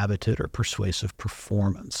inhabited or persuasive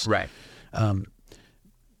performance. Right.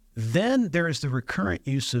 Then there is the recurrent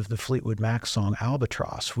use of the Fleetwood Mac song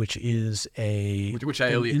 "Albatross," which is which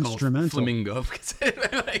I earlier called Flamingo.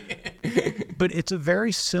 But it's a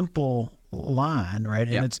very simple line, right?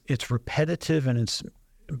 And it's repetitive, and it's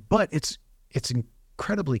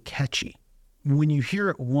incredibly catchy. When you hear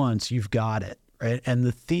it once, you've got it, right? And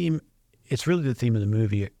the theme, it's really the theme of the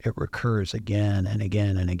movie. It recurs again and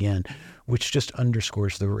again and again, which just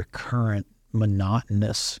underscores the recurrent,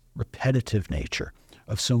 monotonous, repetitive nature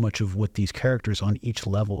of so much of what these characters on each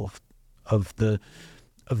level of the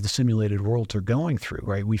simulated worlds are going through,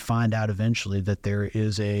 right? We find out eventually that there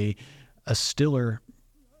is a Stiller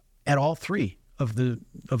at all three of the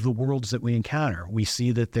worlds that we encounter. We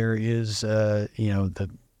see that there is the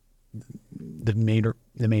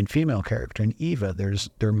main female character in Eva. There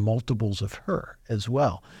are multiples of her as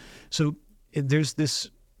well. So there's this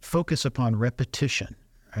focus upon repetition,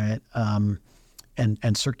 right? And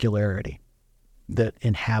circularity that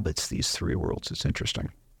inhabits these three worlds. It's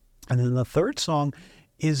interesting. And then the third song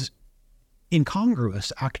is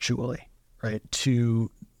incongruous, actually, right,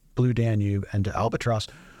 to Blue Danube and to Albatross,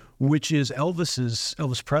 which is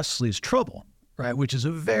Elvis Presley's Trouble, right, which is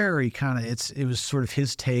a very kind of, it was sort of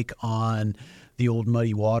his take on the old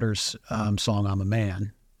Muddy Waters song "I'm a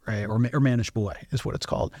Man," right, or "Mannish Boy" is what it's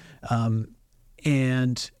called.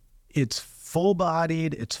 And it's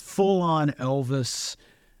full-bodied, it's full-on Elvis,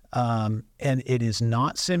 and it is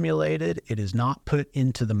not simulated. It is not put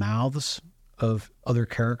into the mouths of other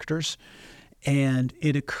characters. And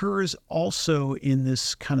it occurs also in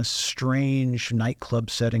this kind of strange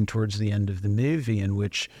nightclub setting towards the end of the movie, in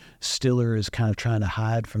which Stiller is kind of trying to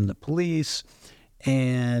hide from the police.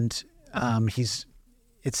 And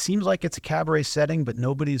it seems like it's a cabaret setting, but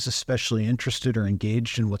nobody's especially interested or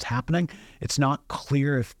engaged in what's happening. It's not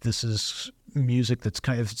clear if this is music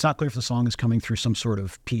it's not clear if the song is coming through some sort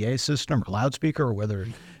of PA system or loudspeaker, or whether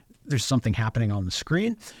there's something happening on the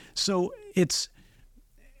screen. So it's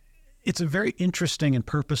a very interesting and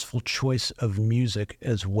purposeful choice of music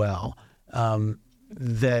as well,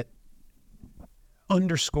 that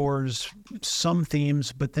underscores some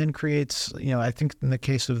themes, but then creates, I think in the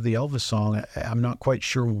case of the Elvis song, I'm not quite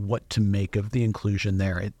sure what to make of the inclusion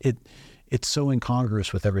there. It's so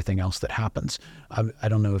incongruous with everything else that happens. I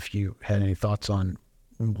don't know if you had any thoughts on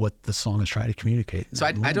what the song is trying to communicate. So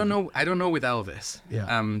I don't know. I don't know with Elvis. Yeah.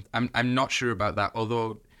 I'm not sure about that.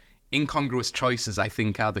 Although incongruous choices, I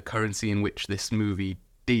think, are the currency in which this movie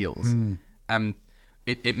deals.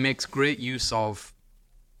 It makes great use of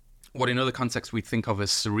what in other contexts we think of as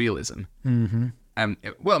surrealism.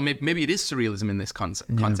 Well, maybe it is surrealism in this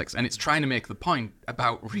context, and it's trying to make the point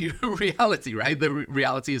about reality, right? The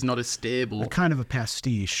reality is not a stable... kind of a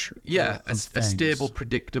pastiche. Yeah, a stable,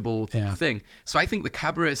 predictable thing. So I think the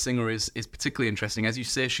cabaret singer is particularly interesting. As you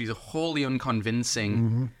say, she's a wholly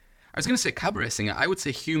unconvincing... I was going to say cabaret singer. I would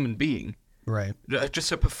say human being. Right. Just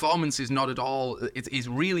her performance is not at all... It's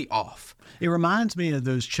really off. It reminds me of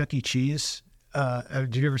those Chuck E. Cheese...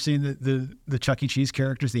 have you ever seen the Chuck E. Cheese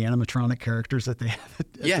characters, the animatronic characters that they have?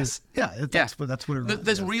 Yes. That's what it reminds me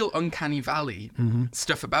There's of. real uncanny valley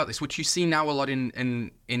stuff about this, which you see now a lot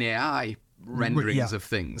in AI renderings of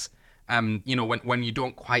things. When you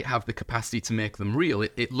don't quite have the capacity to make them real,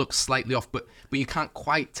 it looks slightly off, but you can't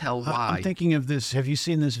quite tell why. I'm thinking of this. Have you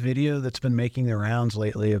seen this video that's been making the rounds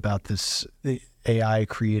lately about the AI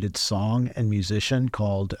created song and musician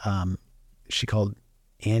called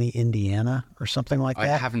Annie Indiana or something like that?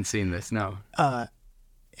 I haven't seen this, no.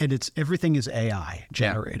 And everything is AI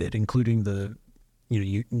generated, including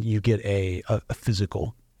you get a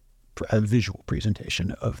physical, a visual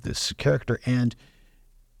presentation of this character, and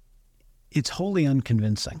it's wholly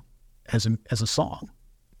unconvincing as a song,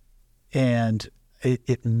 and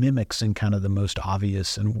it mimics in kind of the most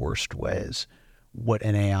obvious and worst ways what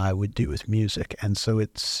an AI would do with music, and so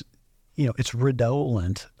it's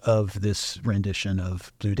redolent of this rendition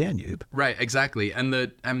of Blue Danube. Right, exactly. And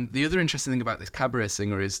the other interesting thing about this cabaret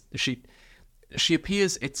singer is she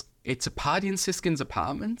appears. It's a party in Siskin's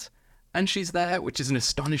apartment, and she's there, which is an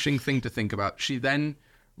astonishing thing to think about. She then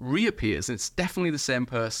reappears, and it's definitely the same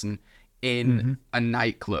person in a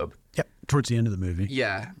nightclub. Yep, towards the end of the movie.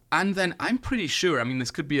 Yeah, and then I'm pretty sure. I mean,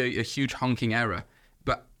 this could be a huge honking error,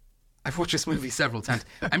 but I've watched this movie several times.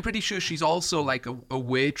 I'm pretty sure she's also like a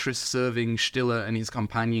waitress serving Stiller and his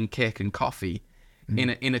companion cake and coffee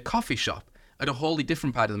in a coffee shop at a wholly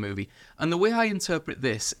different part of the movie. And the way I interpret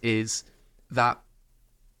this is that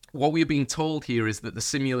what we're being told here is that the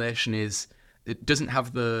simulation it doesn't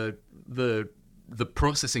have the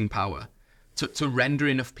processing power to render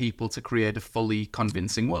enough people to create a fully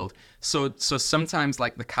convincing world. So sometimes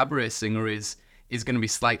like the cabaret singer is going to be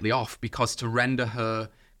slightly off because to render her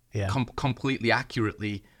completely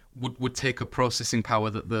accurately would take a processing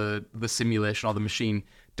power that the simulation or the machine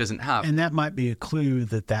doesn't have. And that might be a clue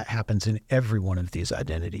that happens in every one of these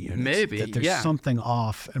identity units. Maybe, that there's something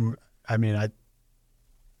off. And I mean,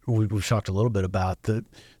 we've talked a little bit about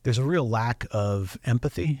there's a real lack of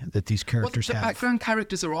empathy that these characters have. The background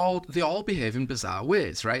characters they all behave in bizarre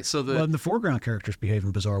ways, right? So the foreground characters behave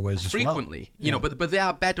in bizarre ways frequently, as well. But they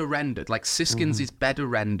are better rendered. Like Siskin's is better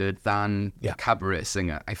rendered than the cabaret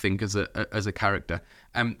singer, I think, as a character.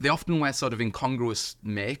 They often wear sort of incongruous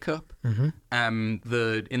makeup. In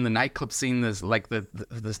the nightclub scene, there's like the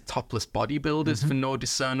topless bodybuilders for no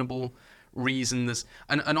discernible reason.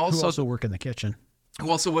 And also who also work in the kitchen. Who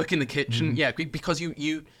also work in the kitchen, because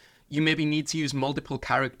you maybe need to use multiple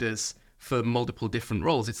characters for multiple different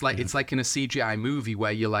roles. It's like in a CGI movie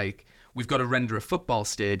where you're like, we've got to render a football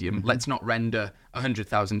stadium. Let's not render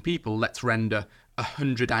 100,000 people. Let's render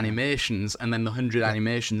 100 animations, and then the 100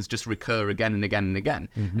 animations just recur again and again and again.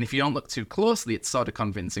 And if you don't look too closely, it's sort of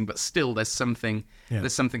convincing, but still there's something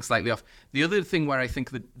slightly off. The other thing where I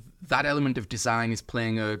think that element of design is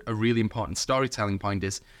playing a really important storytelling point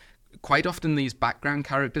is quite often these background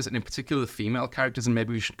characters, and in particular the female characters, and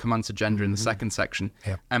maybe we should come on to gender in the second section,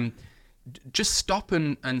 just stop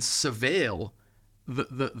and surveil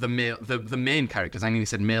the main characters. I nearly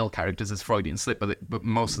said male characters as Freudian slip, but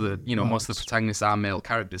most of the protagonists are male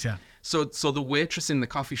characters. Yeah. So the waitress in the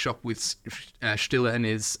coffee shop with Stiller and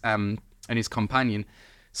his companion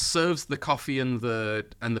serves the coffee and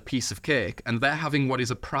the piece of cake, and they're having what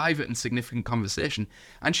is a private and significant conversation,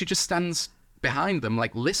 and she just stands behind them,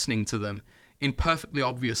 like listening to them in perfectly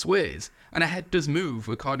obvious ways, and her head does move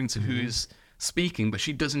according to who's speaking, but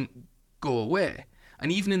she doesn't go away.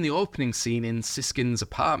 And even in the opening scene in Siskin's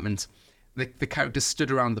apartment, the characters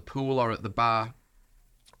stood around the pool or at the bar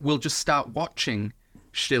will just start watching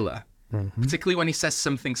Stiller, particularly when he says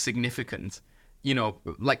something significant, you know,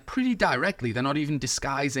 like pretty directly. They're not even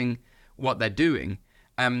disguising what they're doing,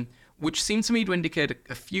 which seemed to me to indicate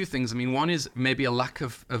a few things. I mean, one is maybe a lack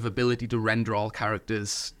of ability to render all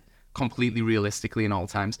characters completely realistically in all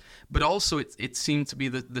times, but also it seemed to be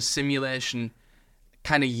the simulation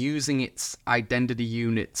kind of using its identity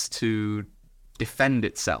units to defend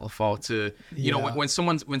itself, or to, you know, when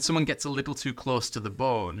someone gets a little too close to the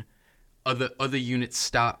bone, other units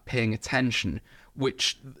start paying attention,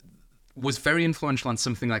 which was very influential on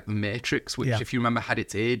something like The Matrix, which, if you remember, had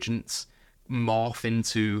its agents morph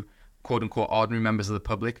into quote unquote ordinary members of the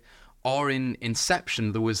public. Or in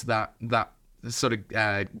Inception, there was that sort of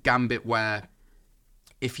gambit where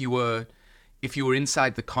if you were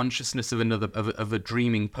inside the consciousness of of a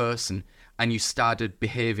dreaming person, and you started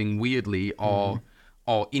behaving weirdly or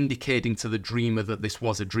indicating to the dreamer that this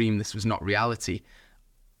was a dream, this was not reality,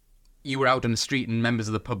 you were out on the street and members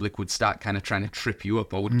of the public would start kind of trying to trip you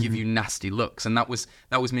up or would give you nasty looks. And that was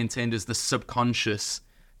maintained as the subconscious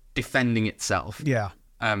defending itself. Yeah.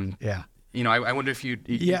 You know, I wonder if you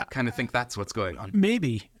kind of think that's what's going on.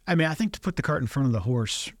 Maybe. I mean, I think to put the cart in front of the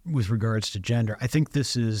horse with regards to gender, I think the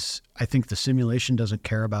simulation doesn't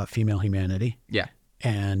care about female humanity. Yeah.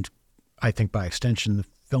 And I think by extension, the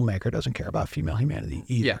filmmaker doesn't care about female humanity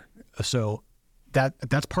either. Yeah. So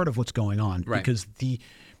that's part of what's going on. Right. Because the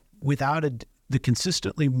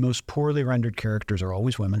consistently most poorly rendered characters are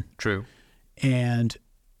always women. True. And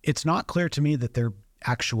it's not clear to me that they're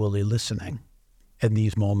actually listening in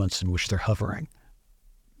these moments in which they're hovering.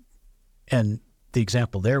 And the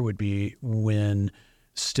example there would be when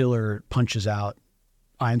Stiller punches out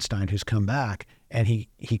Einstein, who's come back, and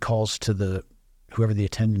he calls to whoever the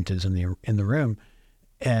attendant is in the room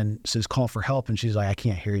and says, "Call for help." And she's like, "I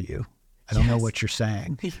can't hear you. I don't know what you're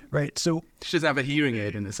saying." Right? So she doesn't have a hearing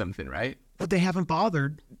aid into something, right? But they haven't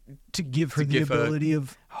bothered to give her the ability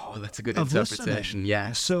of that's a good interpretation. Listening.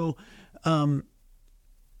 Yeah. So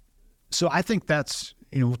I think that's,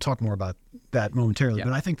 we'll talk more about that momentarily,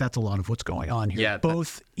 but I think that's a lot of what's going on here,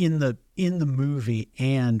 both in the movie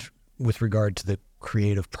and with regard to the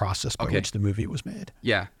creative process by which the movie was made.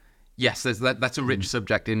 Yeah. Yes, that's a rich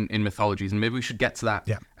subject in mythologies, and maybe we should get to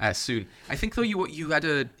that soon. I think, though, you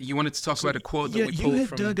wanted to talk about a quote that we pulled you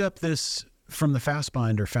had dug up this from the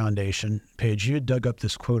Fassbinder Foundation page. You had dug up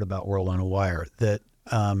this quote about World on a Wire that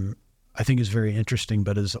I think is very interesting,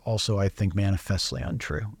 but is also, I think, manifestly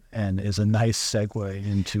untrue, and is a nice segue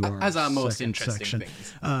into our most interesting section.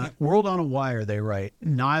 Things. World on a Wire, they write,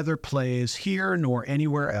 neither plays here nor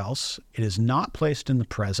anywhere else. It is not placed in the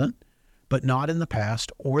present, but not in the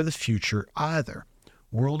past or the future either.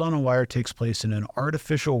 World on a Wire takes place in an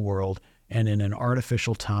artificial world and in an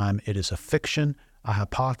artificial time. It is a fiction, a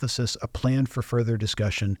hypothesis, a plan for further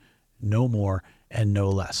discussion, no more and no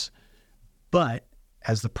less. But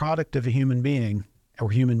as the product of a human being or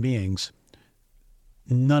human beings,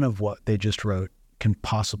 none of what they just wrote can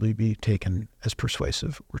possibly be taken as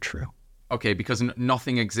persuasive or true. Okay, because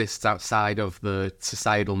nothing exists outside of the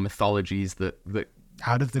societal mythologies that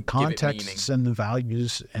out of the contexts and the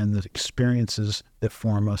values and the experiences that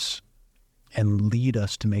form us and lead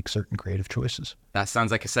us to make certain creative choices. That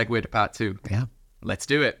sounds like a segue to part 2. Yeah. Let's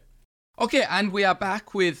do it. Okay, and we are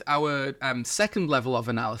back with our second level of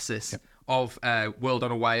analysis of World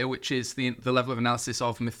on a Wire, which is the level of analysis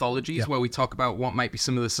of mythologies, where we talk about what might be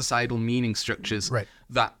some of the societal meaning structures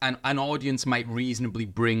that an audience might reasonably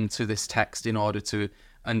bring to this text in order to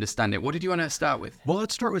understand it. What did you want to start with? Well,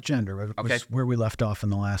 let's start with gender, where we left off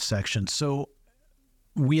in the last section. So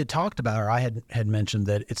we had talked about, or I had mentioned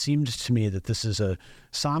that it seems to me that this is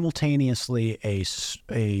simultaneously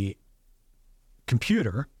a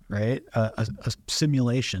computer, right? A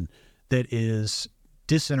simulation that is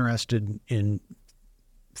disinterested in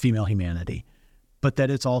female humanity, but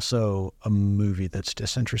that it's also a movie that's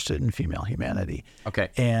disinterested in female humanity. Okay.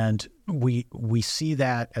 And we see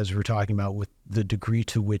that, as we're talking about, with the degree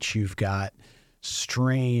to which you've got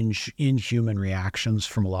strange, inhuman reactions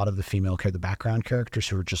from a lot of the background characters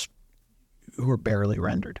who are barely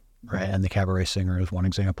rendered, right? And the cabaret singer is one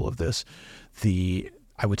example of this.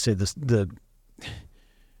 I would say the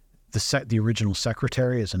original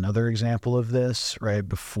secretary is another example of this, right?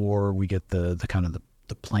 Before we get the kind of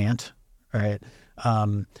the plant, right?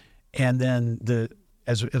 And then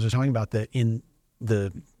as we're talking about the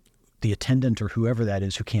attendant or whoever that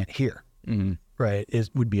is who can't hear, right?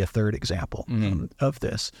 Would be a third example of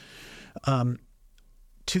this.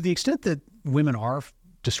 To the extent that women are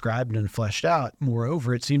described and fleshed out.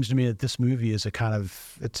 Moreover, it seems to me that this movie is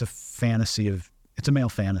it's a male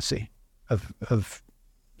fantasy of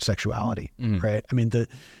sexuality, right? I mean,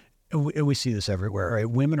 we see this everywhere, right?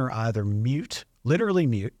 Women are either mute, literally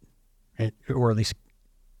mute, right? Or at least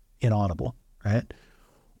inaudible, right?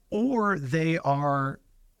 Or they are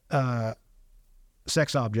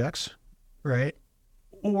sex objects, right?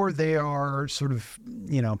 Or they are sort of,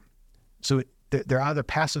 so they're either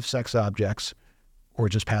passive sex objects or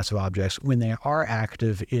just passive objects. When they are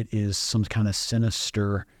active, it is some kind of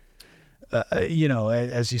sinister,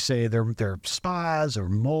 as you say, they're spies or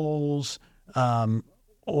moles,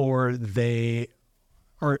 or they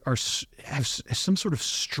have some sort of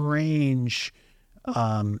strange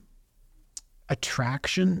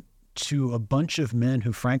attraction to a bunch of men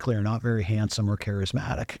who, frankly, are not very handsome or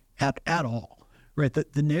charismatic at all. Right?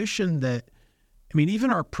 The notion that, I mean,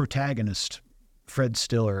 even our protagonist, Fred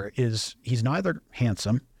Stiller, he's neither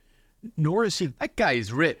handsome, nor is he. That guy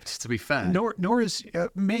is ripped, to be fair. Nor is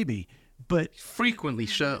maybe, but frequently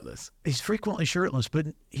shirtless. He's frequently shirtless, but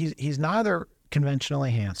he's neither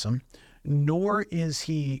conventionally handsome, nor is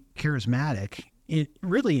he charismatic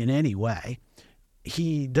really in any way.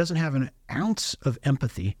 He doesn't have an ounce of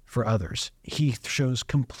empathy for others. He shows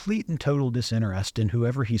complete and total disinterest in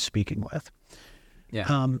whoever he's speaking with.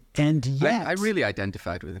 Yeah. And yet, I really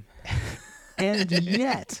identified with him. And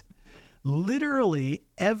yet, literally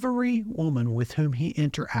every woman with whom he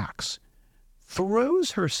interacts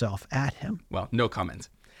throws herself at him. Well, no comment.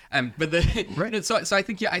 But right. So I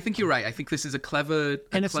think you're right. I think this is a clever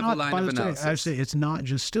line of analysis. I say it's not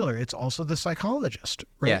just Stiller; it's also the psychologist,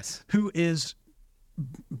 right? Yes, who is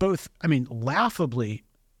both. I mean, laughably,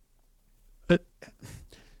 but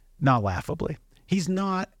not laughably. He's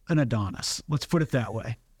not an Adonis. Let's put it that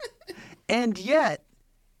way. And yet,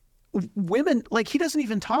 women, like, he doesn't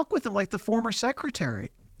even talk with them like the former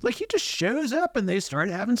secretary. Like, he just shows up and they start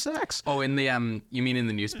having sex. Oh, in the you mean in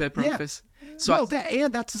the newspaper office? So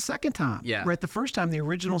that's the second time. Yeah. Right. The first time, the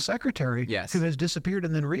original secretary, yes, who has disappeared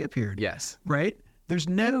and then reappeared. Yes. Right. There's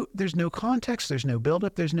no context. There's no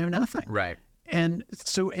buildup. There's no nothing. Right. And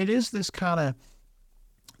so it is this kind of,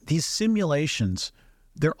 these simulations,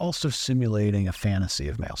 they're also simulating a fantasy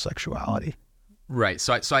of male sexuality. Right.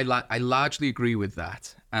 So I largely agree with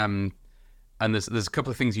that. And there's a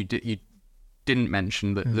couple of things you didn't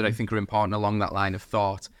mention that I think are important along that line of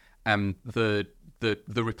thought. The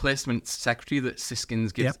replacement secretary that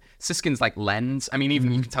Siskins gives, Siskins like lends. I mean,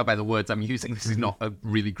 even you can tell by the words I'm using, this is not a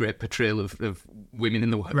really great portrayal of women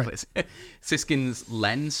in the workplace. Right. Siskins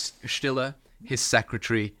lends Stiller his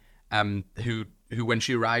secretary, who when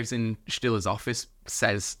she arrives in Stiller's office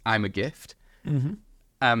says, "I'm a gift."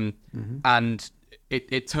 And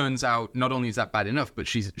it turns out not only is that bad enough, but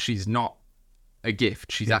she's not a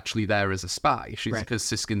gift. She's actually there as a spy. She's because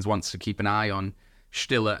Siskins wants to keep an eye on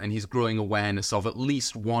Stiller, and he's growing awareness of at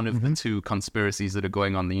least one of the two conspiracies that are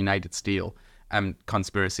going on, the United Steel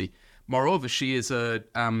conspiracy. Moreover, she is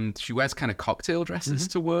she wears kind of cocktail dresses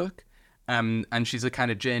to work, and she's a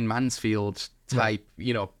kind of Jane Mansfield type,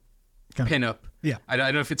 pin-up. Yeah. I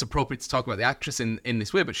don't know if it's appropriate to talk about the actress in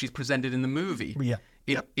this way, but she's presented in the movie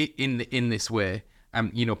in this way,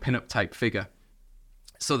 pin-up type figure.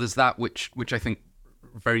 So there's that, which I think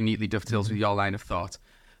very neatly dovetails with your line of thought.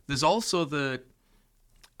 There's also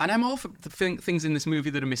and I'm all for the things in this movie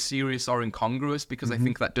that are mysterious or incongruous, because I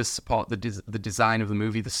think that does support the design of the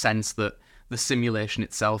movie, the sense that the simulation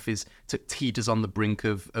itself teeters on the brink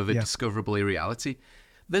of a discoverable irreality.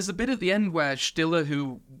 There's a bit at the end where Stiller,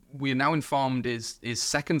 who we are now informed is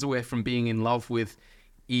seconds away from being in love with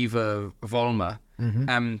Eva Vollmer,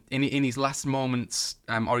 in his last moments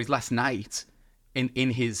or his last night in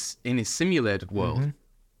his simulated world.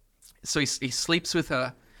 So he sleeps with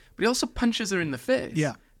her, but he also punches her in the face.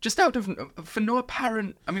 Yeah. Just for no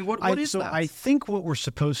apparent. I mean, what is that? I think what we're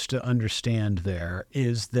supposed to understand there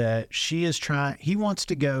is that he wants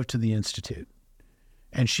to go to the Institute,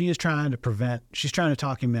 and she is trying to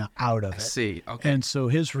talk him out of it. I see. Okay. And so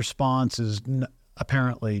his response is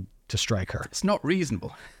apparently to strike her. It's not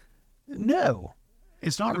reasonable. No,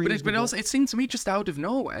 it's not reasonable. But also, it seemed to me just out of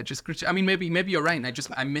nowhere. I mean, maybe you're right, and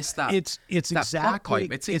I missed that. It's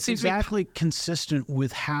exactly consistent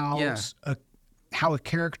with how a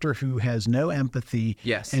character who has no empathy,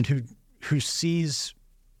 and who sees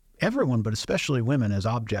everyone, but especially women, as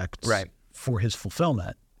objects for his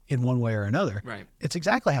fulfillment in one way or another. Right. It's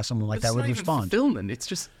exactly how someone like that would respond. It's not even fulfillment. It's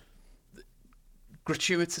just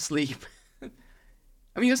gratuitously.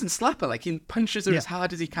 I mean, he doesn't slap her. Like, he punches her as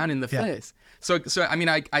hard as he can in the face. So I mean,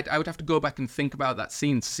 I would have to go back and think about that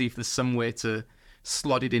scene to see if there's some way to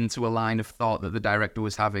slot it into a line of thought that the director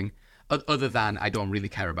was having Other than I don't really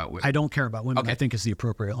care about women. I don't care about women, Okay. I think is the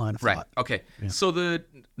appropriate line of Right. thought. Okay. So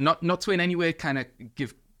not to in any way kind of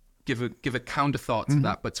give a counter thought to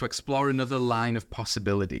that, but to explore another line of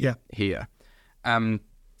possibility here.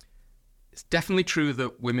 It's definitely true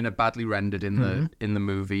that women are badly rendered in the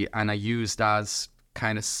movie and are used as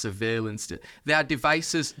kind of surveillance. They're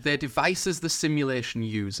devices the simulation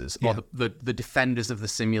uses, or the defenders of the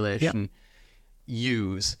simulation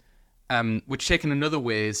use. Which taken another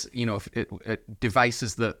ways, it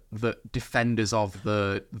devices that defenders of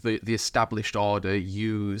the established order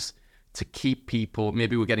use to keep people.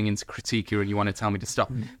 Maybe we're getting into critique here, and you want to tell me to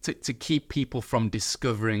stop. To keep people from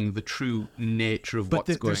discovering the true nature of what's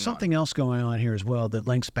going on. There's something else going on here as well that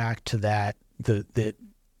links back to that the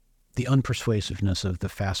unpersuasiveness of the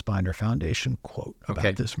Fassbinder Foundation quote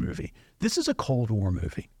about this movie. This is a Cold War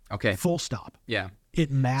movie. Okay. Full stop. Yeah. It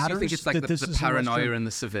matters. So you think it's like that this the is paranoia and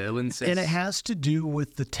the surveillance, and it has to do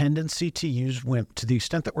with the tendency to use women to the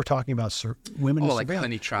extent that we're talking about women. like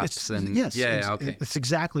honey traps it's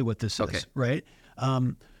exactly what this Okay. is, right?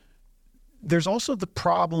 There's also the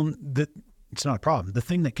problem that it's not a problem. The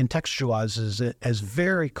thing that contextualizes it as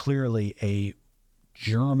very clearly a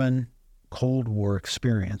German Cold War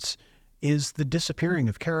experience is the disappearing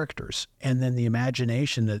of characters, and then the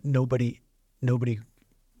imagination that nobody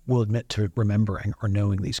will admit to remembering or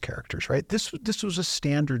knowing these characters, right? This was a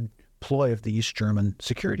standard ploy of the East German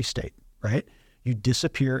security state, right? You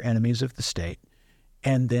disappear enemies of the state,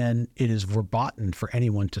 and then it is verboten for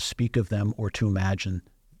anyone to speak of them or to imagine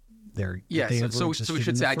their. So we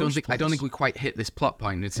should say I don't think we quite hit this plot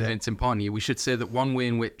point. It's important here. We should say that one way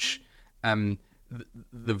in which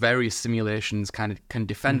the various simulations kind of can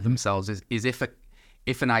defend themselves is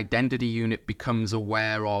if an identity unit becomes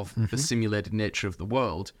aware of the simulated nature of the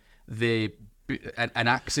world, an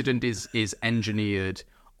accident is engineered,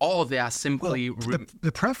 or they are simply...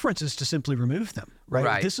 the preference is to simply remove them,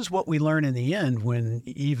 right? This is what we learn in the end when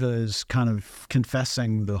Eva is kind of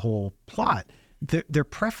confessing the whole plot. Their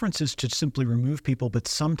preference is to simply remove people, but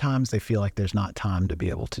sometimes they feel like there's not time to be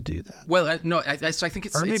able to do that. Well, no, so I think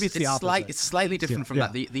it's the opposite. It's slightly different from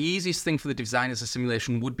that. The easiest thing for the designers of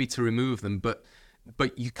simulation would be to remove them, but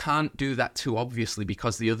you can't do that too obviously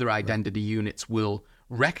because the other identity units will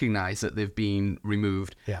recognize that they've been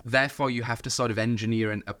removed. Therefore, you have to sort of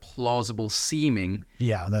engineer a plausible seeming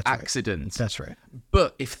accident. Right. That's right.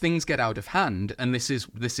 But if things get out of hand, and this is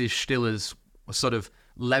Stiller's sort of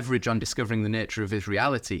leverage on discovering the nature of his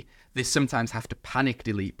reality, they sometimes have to panic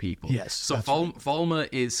delete people. Yes. So Vollmer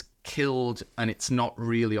is killed, and it's not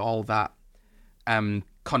really all that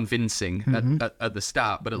convincing at the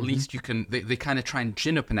start, but at least you can. They kind of try and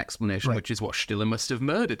gin up an explanation, which is what Stiller must have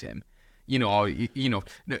murdered him. But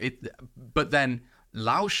then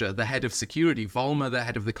Lauscher, the head of security, Vollmer, the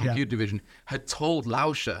head of the computer division, had told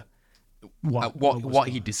Lauscher what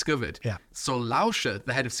he discovered. So Lauscher,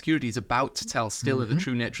 the head of security, is about to tell Stiller the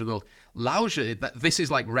true nature of the world. Lauscher, this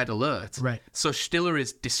is like red alert. Right. So Stiller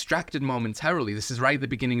is distracted momentarily. This is right at the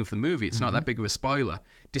beginning of the movie. It's not that big of a spoiler.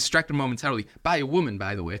 Distracted momentarily by a woman,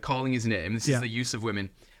 by the way, calling his name. This is the use of women.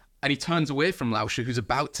 And he turns away from Lauscher, who's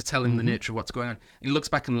about to tell him the nature of what's going on. He looks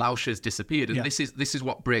back and Lauscher's disappeared. And this is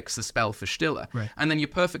what breaks the spell for Stiller. Right. And then you're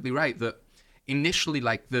perfectly right that initially,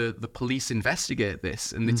 like, the police investigate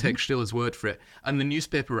this and they take Stiller's word for it, and the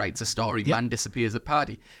newspaper writes a story, man disappears at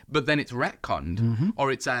party, but then it's retconned,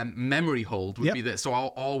 or it's memory hold would be that. So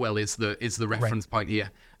Orwell is the reference point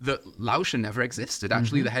here, that Lauscher never existed.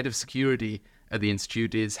 Actually, the head of security at the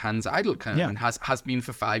Institute is Hans Eidelkern, and has been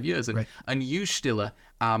for 5 years, and you, Stiller,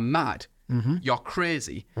 are mad. You're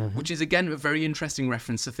crazy, which is again a very interesting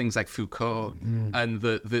reference to things like Foucault and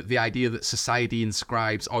the idea that society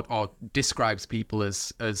inscribes or describes people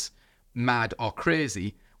as mad or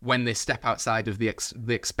crazy when they step outside of the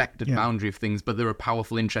expected boundary of things. But there are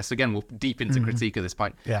powerful interests. Again, we're deep into critique at this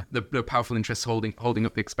point. There are powerful interests holding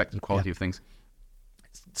up the expected quality of things.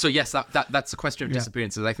 So yes, that's the question of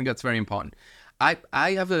disappearances. I think that's very important. I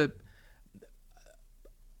have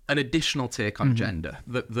an additional take on gender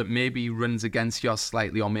that maybe runs against yours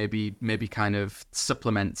slightly, or maybe kind of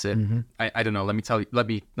supplements it. I don't know. Let me tell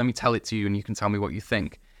it to you, and you can tell me what you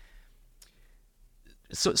think.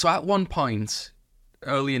 So at one point,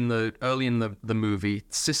 early in the movie,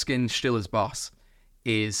 Siskin, Stiller's boss,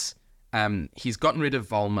 is he's gotten rid of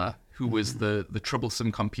Vollmer, who was the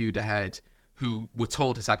troublesome computer head, who we're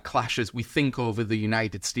told has had clashes, we think, over the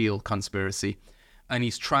United Steel conspiracy, and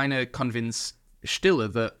he's trying to convince Stiller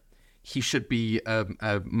that he should be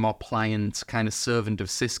a more pliant kind of servant of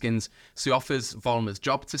Siskin's. So he offers Vollmer's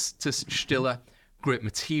job to Stiller, great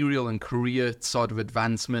material and career sort of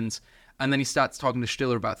advancement. And then he starts talking to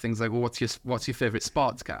Stiller about things like, well, what's your favorite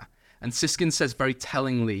sports car? And Siskin says very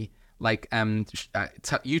tellingly, like,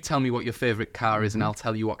 you tell me what your favorite car is, and I'll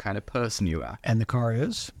tell you what kind of person you are. And the car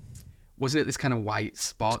is? Wasn't it this kind of white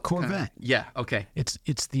spot? It's a Corvette. Kind of? Yeah. Okay.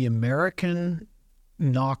 It's the American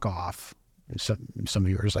knockoff. Some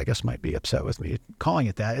viewers, I guess, might be upset with me calling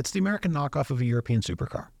it that. It's the American knockoff of a European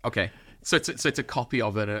supercar. Okay. So it's a copy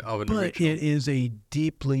of an But original. it is a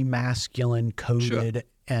deeply masculine coded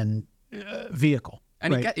and vehicle.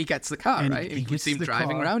 And right? he gets the car, And right? he We gets see him the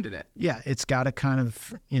driving car. around in it. Yeah, it's got a kind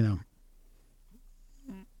of,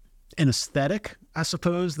 an aesthetic, I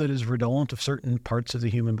suppose, that is redolent of certain parts of the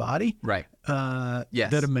human body. Right.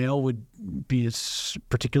 Yes. That a male would be,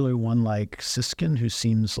 particularly one like Siskin, who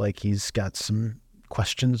seems like he's got some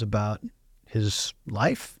questions about his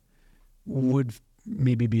life, would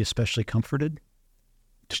maybe be especially comforted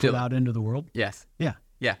to put out into the world. Yes. Yeah.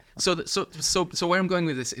 Yeah. So where I'm going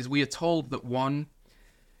with this is we are told that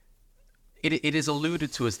it is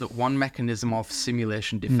alluded to as that one mechanism of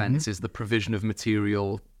simulation defense is the provision of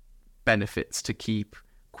material benefits to keep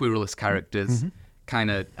querulous characters kind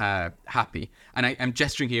of happy. And I'm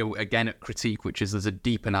gesturing here again at critique, which is there's a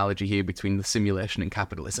deep analogy here between the simulation and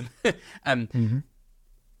capitalism.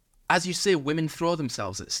 As you say, women throw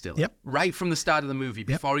themselves at Stiller right from the start of the movie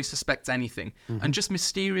before he suspects anything. And just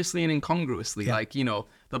mysteriously and incongruously, like, they'll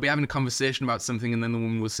be having a conversation about something and then the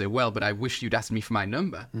woman will say, well, but I wish you'd asked me for my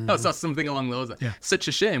number. Or something along those lines. Yeah. Such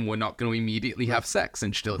a shame we're not going to immediately have sex.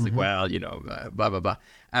 And Stiller's like, well, blah, blah, blah.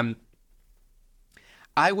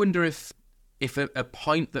 I wonder if a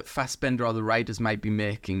point that Fassbender or the writers might be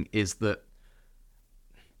making is that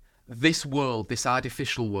this world, this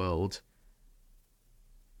artificial world,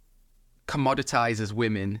 commoditizes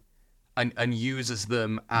women and uses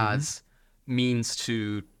them as means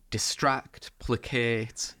to distract,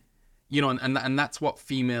 placate, and that's what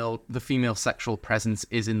the female sexual presence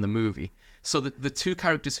is in the movie. So the two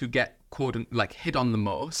characters who get hit on the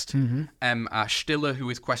most are Stiller, who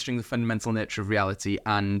is questioning the fundamental nature of reality,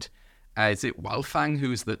 and is it Wolfgang,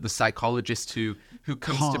 who's the psychologist who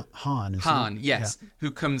comes to Hahn, yes, yeah.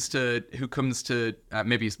 who comes to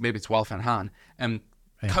maybe it's Wolfgang Hahn,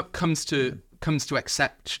 comes to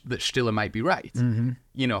accept that Stiller might be right,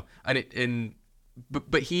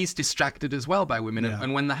 but he's distracted as well by women,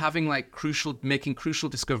 and when they're having making crucial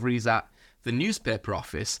discoveries at the newspaper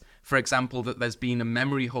office, for example, that there's been a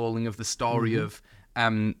memory holing of the story of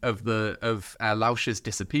Lausch's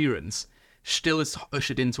disappearance. Stiller's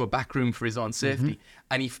ushered into a back room for his own safety,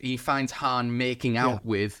 and he finds Hahn making out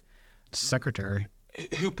with secretary,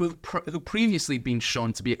 who previously been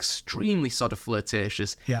shown to be extremely sort of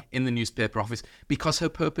flirtatious in the newspaper office, because her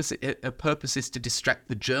purpose is to distract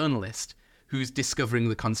the journalist who's discovering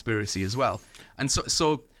the conspiracy as well. And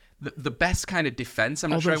so the best kind of defense,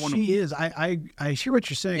 I'm not sure I want to... She is. I hear what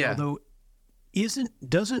you're saying, although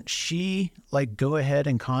doesn't she go ahead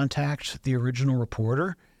and contact the original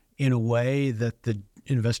reporter in a way that the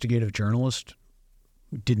investigative journalist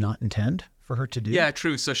did not intend for her to do? Yeah,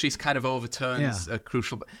 true. So she's kind of overturns a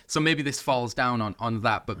crucial... So maybe this falls down on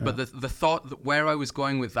that. But the thought that where I was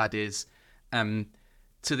going with that is,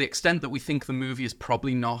 to the extent that we think the movie is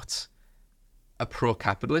probably not a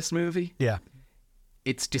pro-capitalist movie. Yeah.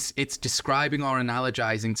 It's describing or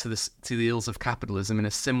analogizing to the ills of capitalism in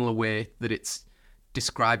a similar way that it's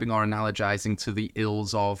describing or analogizing to the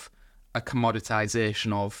ills of a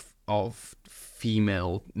commoditization of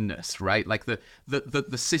femaleness, right? Like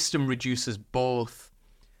the system reduces both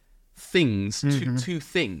things to two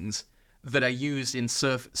things that are used in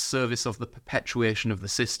service of the perpetuation of the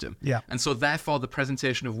system. Yeah. And so therefore the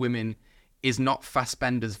presentation of women is not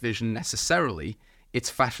Fassbender's vision necessarily. It's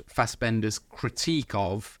Fassbender's critique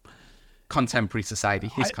of contemporary society,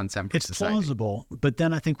 contemporary society. It's plausible, but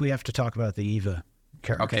then I think we have to talk about the Eva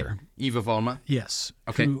character. Okay, Eva Vollmer. Yes.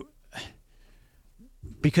 Okay.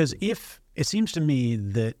 Because it seems to me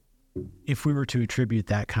that if we were to attribute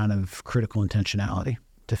that kind of critical intentionality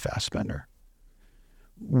to Fassbender,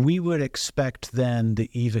 we would expect then the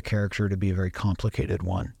Eva character to be a very complicated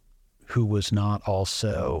one who was not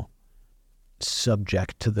also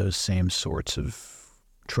subject to those same sorts of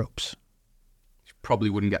tropes. She probably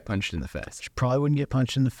wouldn't get punched in the face. She probably wouldn't get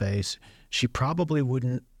punched in the face. She probably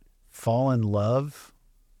wouldn't fall in love.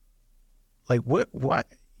 What?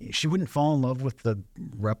 She wouldn't fall in love with the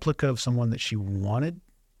replica of someone that she wanted.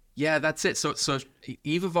 Yeah, that's it. So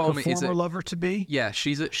Eva Vollmer is a former lover to be. Yeah,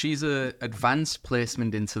 she's a advanced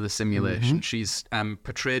placement into the simulation. She's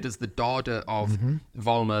portrayed as the daughter of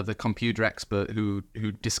Vollmer, the computer expert who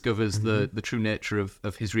discovers the true nature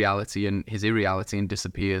of his reality and his irreality and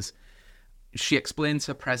disappears. She explains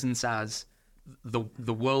her presence as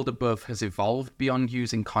the world above has evolved beyond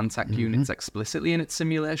using contact units explicitly in its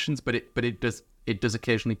simulations, but it does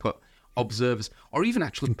occasionally put observers, or even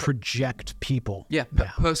actually project people.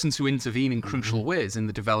 Persons who intervene in crucial ways in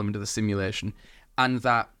the development of the simulation, and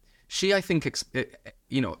that she, I think,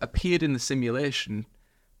 appeared in the simulation.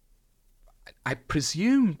 I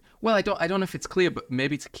presume. Well, I don't know if it's clear, but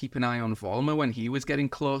maybe to keep an eye on Volmer when he was getting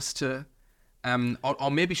close to,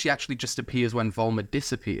 or maybe she actually just appears when Volmer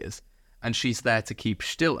disappears, and she's there to keep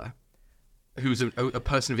Stiller, who's a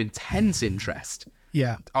person of intense interest.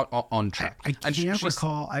 Yeah, on track. I can't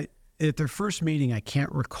recall. At their first meeting, I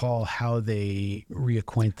can't recall how they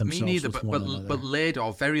reacquaint themselves. Me neither, with one another. But late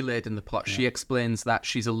or very late in the plot, she explains that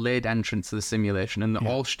she's a late entrant to the simulation, and that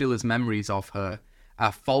all Stiller's memories of her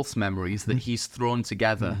are false memories that he's thrown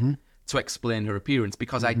together to explain her appearance,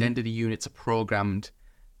 because identity units are programmed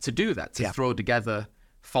to do that, to throw together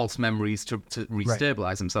false memories to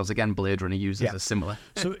restabilize themselves. Again, Blade Runner uses a similar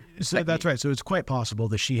So that's right. So it's quite possible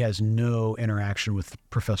that she has no interaction with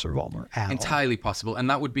Professor Volmer at all. Entirely possible. And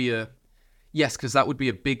that would be because that would be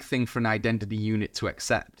a big thing for an identity unit to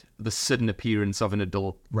accept, the sudden appearance of an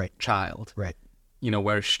adult child. Right.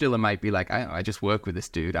 Whereas Stiller might be like, I just work with this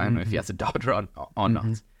dude. I don't know if he has a daughter or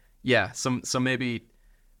not. Yeah, so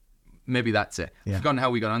maybe that's it. I've forgotten how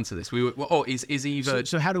we got onto this. Is Eva...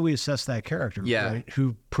 So how do we assess that character? Yeah. Right?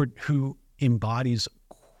 Who embodies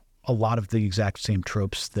a lot of the exact same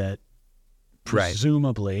tropes that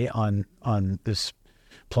presumably on this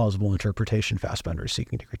plausible interpretation Fassbender is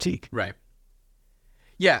seeking to critique. Right.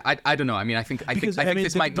 Yeah, I don't know. I mean, I think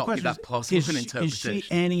this might not be that plausible an interpretation. Is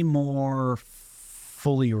she any more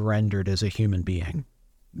fully rendered as a human being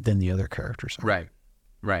than the other characters are?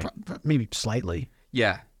 Right. Maybe slightly.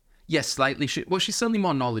 Yeah. Yes, slightly. She's certainly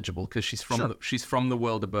more knowledgeable because she's from the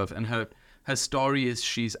world above, and her story is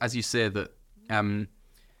she's, as you say, that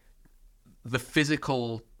the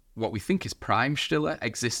physical, what we think is Prime Stiller,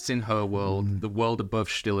 exists in her world, the world above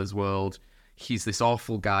Stiller's world. He's this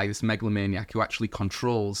awful guy, this megalomaniac who actually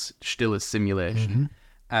controls Stiller's simulation,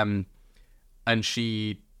 and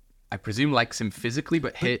she, I presume, likes him physically,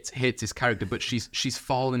 but hates his character. But she's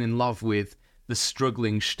fallen in love with the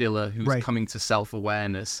struggling Stiller who's coming to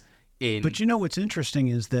self-awareness. But what's interesting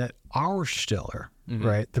is that our Stiller,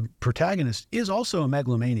 right, the protagonist, is also a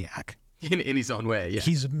megalomaniac. In his own way, yeah.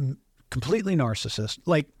 He's completely narcissist.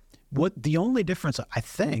 Like, the only difference, I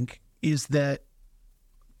think, is that,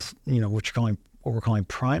 what we're calling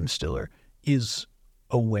Prime Stiller is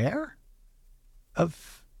aware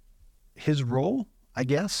of his role, I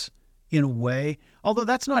guess, in a way. Although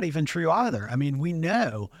that's not even true either. I mean, we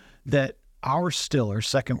know that our Stiller,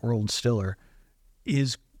 Second World Stiller,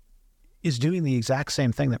 is doing the exact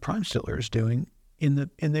same thing that Prime Stiller is doing in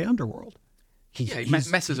the underworld. He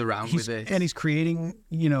messes around with it, and he's creating,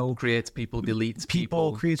 creates people, deletes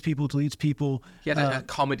creates people, deletes people. He had a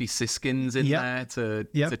comedy Siskins in there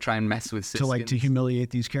to try and mess with Siskins, to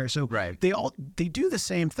humiliate these characters. So they do the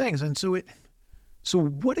same things, and so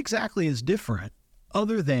what exactly is different,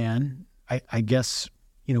 other than I guess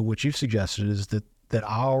what you've suggested is that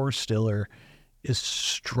our Stiller is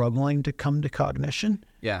struggling to come to cognition.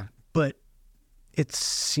 Yeah. But it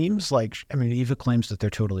seems like, Eva claims that they're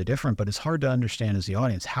totally different, but it's hard to understand as the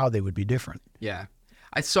audience how they would be different. Yeah.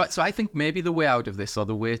 So I think maybe the way out of this, or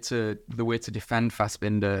the way to defend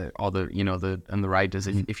Fassbinder, or the writers,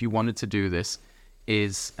 if you wanted to do this,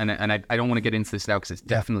 is, and I don't want to get into this now because it's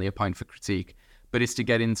definitely a point for critique, but it's to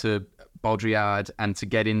get into Baudrillard and to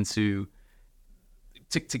get into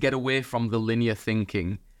to get away from the linear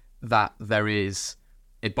thinking that there is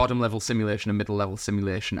a bottom-level simulation, a middle-level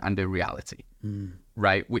simulation, and a reality,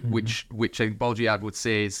 right? Which Baudrillard would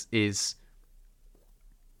say is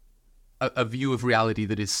a view of reality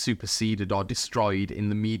that is superseded or destroyed in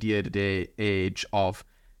the mediated age of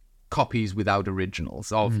copies without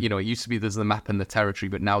originals. Of it used to be there's the map and the territory,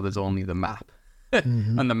 but now there's only the map,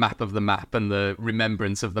 and the map of the map, and the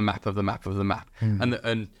remembrance of the map of the map of the map,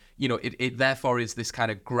 and it therefore is this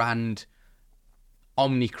kind of grand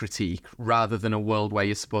omni-critique rather than a world where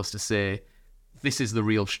you're supposed to say this is the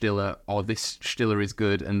real Stiller, or this Stiller is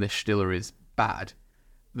good and this Stiller is bad.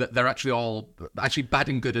 That they're actually bad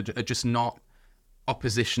and good are just not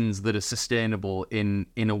oppositions that are sustainable in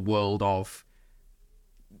a world of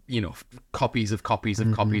copies of copies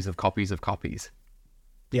of copies of copies of copies.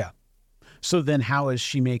 Yeah. So then how is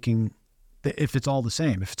she making, if it's all the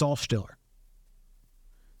same, if it's all Stiller,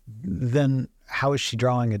 then how is she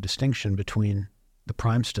drawing a distinction between the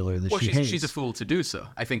Prime Stiller that she hates? She's a fool to do so,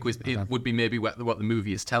 I think it would be maybe what the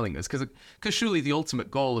movie is telling us. Because surely the ultimate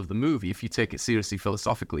goal of the movie, if you take it seriously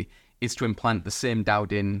philosophically, is to implant the same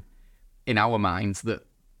doubt in our minds that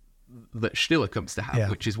that Stiller comes to have,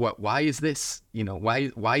 which is why is this,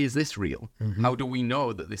 why is this real? How do we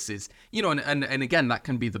know that this is, and again, that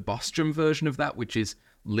can be the Bostrom version of that, which is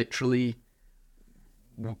literally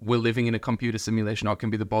we're living in a computer simulation, or it can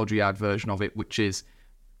be the Baudrillard version of it, which is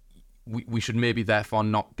we should maybe therefore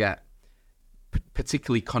not get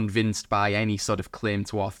particularly convinced by any sort of claim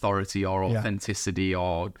to authority or authenticity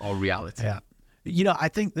or reality. Yeah. I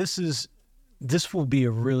think this will be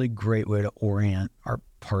a really great way to orient our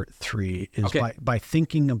part 3 is by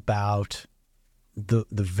thinking about the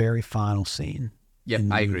very final scene in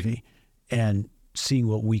the movie agree. And seeing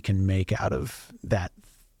what we can make out of that,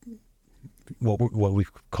 what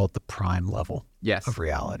we've called the prime level of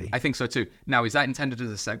reality. I think so too. Now, is that intended as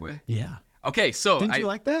a segue? Yeah. Okay, so didn't you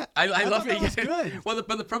like that? I love it. That was good. Well,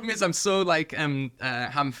 but the problem is, I'm so like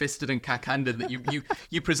ham-fisted and cack-handed that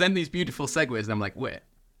you present these beautiful segues, and I'm like, wait,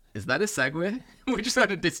 is that a segue? Which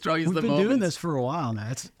sort of destroys the moment. We've been doing this for a while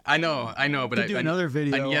now. I know, but I do another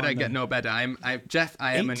video, and yet I get no better. Jeff.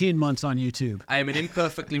 I am 18 months on YouTube. I am an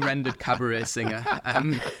imperfectly rendered cabaret singer.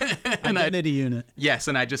 Identity unit. Yes,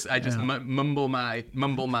 and I just mumble my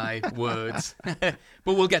words, but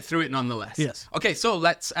we'll get through it nonetheless. Yes. Okay, so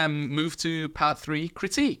let's move to part 3,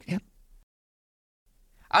 critique. Yep.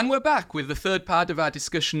 And we're back with the third part of our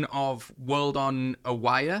discussion of World on a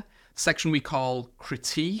Wire, section we call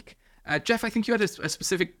critique. Jeff, I think you had a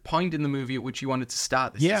specific point in the movie at which you wanted to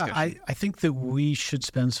start this discussion. Yeah, I think that we should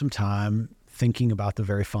spend some time thinking about the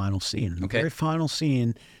very final scene. The very final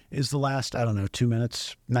scene is the last, 2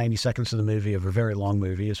 minutes, 90 seconds of the movie, of a very long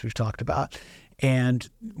movie, as we've talked about. And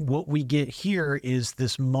what we get here is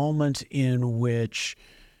this moment in which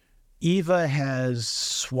Eva has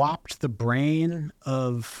swapped the brain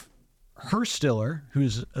of her Stiller,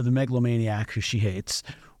 who's the megalomaniac who she hates,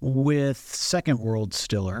 with Second World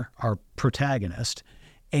Stiller, our protagonist,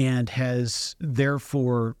 and has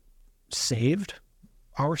therefore saved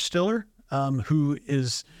our Stiller, who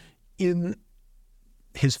is in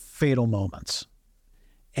his fatal moments.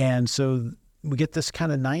 And so we get this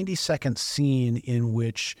kind of 90-second scene in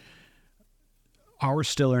which our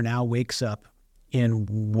Stiller now wakes up in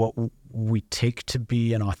what we take to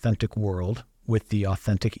be an authentic world with the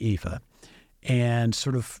authentic Eva, and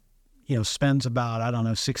sort of, spends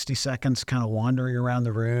about, 60 seconds kind of wandering around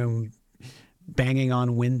the room, banging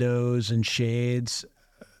on windows and shades,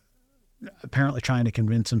 apparently trying to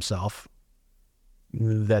convince himself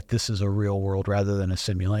that this is a real world rather than a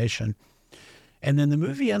simulation. And then the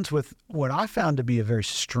movie ends with what I found to be a very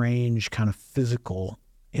strange kind of physical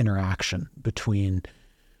interaction between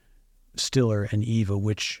Stiller and Eva,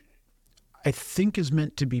 which I think is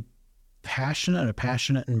meant to be a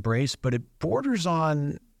passionate embrace, but it borders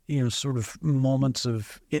on, sort of moments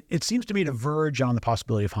of, it seems to me to verge on the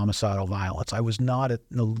possibility of homicidal violence. I was not in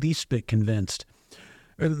the least bit convinced,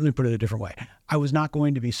 or let me put it a different way. I was not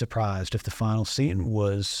going to be surprised if the final scene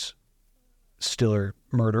was Stiller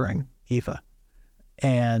murdering Eva.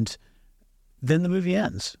 And then the movie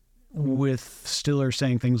ends with Stiller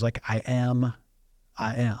saying things like, I am.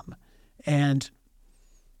 And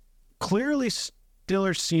clearly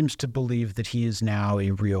Stiller seems to believe that he is now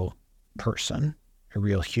a real person, a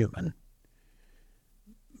real human.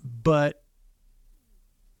 But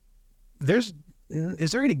is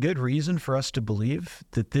there any good reason for us to believe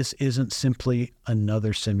that this isn't simply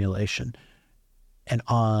another simulation? And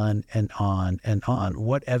on and on and on.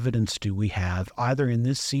 What evidence do we have, either in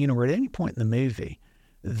this scene or at any point in the movie,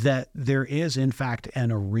 that there is, in fact,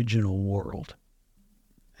 an original world,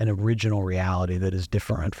 an original reality that is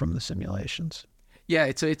different from the simulations? Yeah,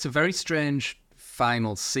 it's a very strange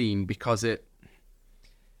final scene because it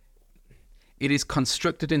is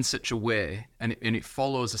constructed in such a way, and it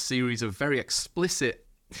follows a series of very explicit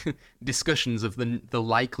discussions of the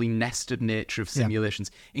likely nested nature of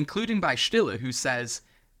simulations, including by Stiller, who says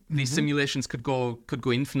these simulations could go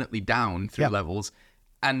infinitely down through levels,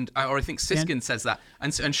 or I think Siskin says that,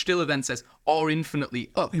 and Stiller then says, or infinitely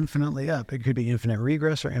up. Infinitely up. It could be infinite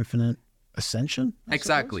regress or infinite ascension.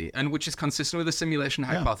 Exactly, and which is consistent with the simulation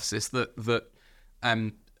hypothesis that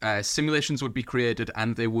simulations would be created,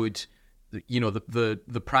 and they would,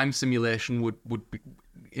 the prime simulation would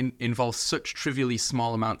involve such trivially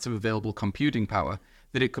small amounts of available computing power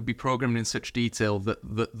that it could be programmed in such detail that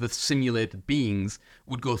the simulated beings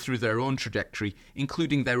would go through their own trajectory,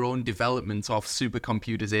 including their own development of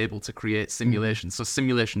supercomputers able to create simulations. So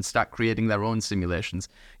simulations start creating their own simulations.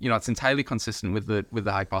 It's entirely consistent with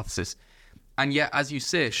the hypothesis. And yet, as you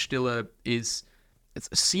say, Stiller behaves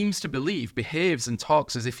and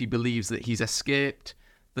talks as if he believes that he's escaped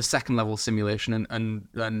the second level simulation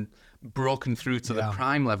and broken through to the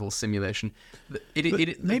prime level simulation.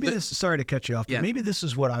 Sorry to cut you off, but maybe this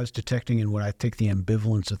is what I was detecting in what I take the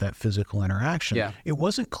ambivalence of that physical interaction. Yeah. It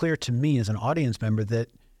wasn't clear to me as an audience member that,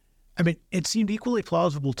 I mean, it seemed equally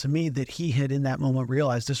plausible to me that he had in that moment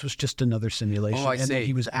realized this was just another simulation that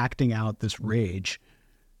he was acting out this rage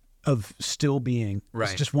of still being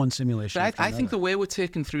it's just one simulation. But I think the way we're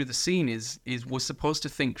taken through the scene is we're supposed to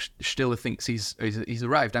think Stiller thinks he's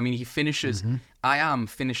arrived. I mean, he finishes, I am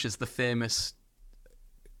finishes the famous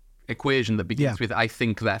equation that begins with I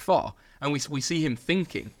think therefore, and we see him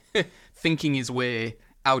thinking his way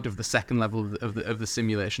out of the second level of the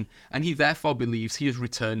simulation, and he therefore believes he has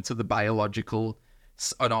returned to the biological,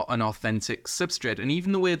 an authentic substrate. And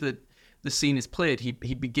even the way that the scene is played, he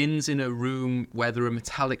begins in a room where there are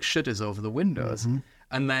metallic shutters over the windows,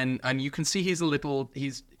 and you can see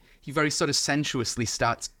he very sort of sensuously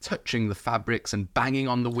starts touching the fabrics and banging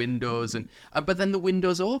on the windows, and but then the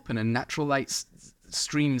windows open and natural light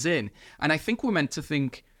streams in, and I think we're meant to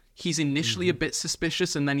think he's initially a bit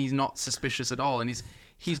suspicious, and then he's not suspicious at all, and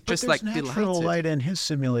he's just like delighted. There's natural light in his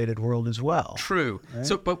simulated world as well. True. Right?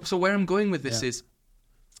 So where I'm going with this is,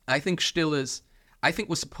 I think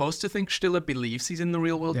we're supposed to think Stiller believes he's in the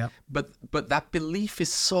real world, but that belief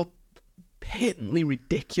is so patently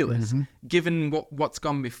ridiculous, given what's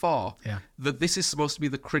gone before, that this is supposed to be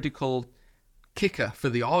the critical kicker for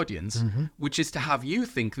the audience, which is to have you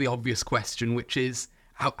think the obvious question, which is,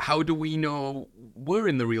 how do we know we're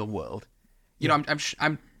in the real world? You know,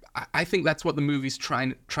 I think that's what the movie's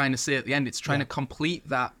trying to say at the end. It's trying to complete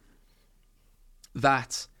that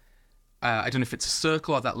I don't know if it's a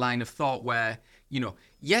circle or that line of thought where, you know,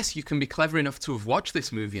 yes, you can be clever enough to have watched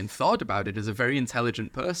this movie and thought about it as a very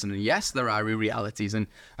intelligent person. And yes, there are irrealities and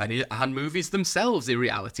movies themselves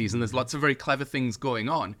irrealities, and there's lots of very clever things going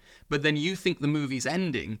on. But then you think the movie's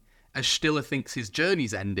ending as Stiller thinks his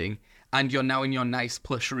journey's ending, and you're now in your nice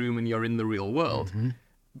plush room and you're in the real world.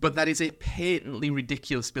 But that is a patently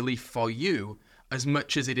ridiculous belief for you as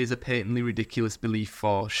much as it is a patently ridiculous belief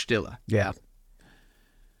for Stiller. Yeah.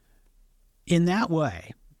 In that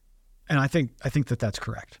way, and I think that that's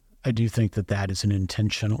correct. I do think that that is an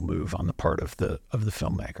intentional move on the part of the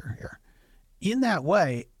filmmaker here. In that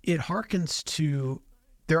way, it harkens to,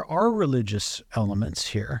 there are religious elements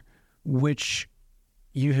here, which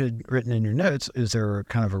you had written in your notes. Is there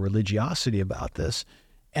kind of a religiosity about this?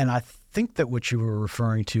 And I think that what you were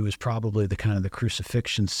referring to is probably the kind of the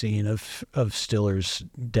crucifixion scene of Stiller's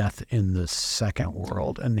death in the second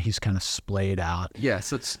world, and he's kind of splayed out. Yeah,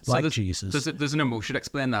 so Jesus. There's an we should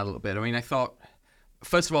explain that a little bit. I mean, I thought,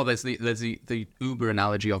 first of all, there's the Uber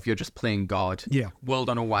analogy of you're just playing God. Yeah. World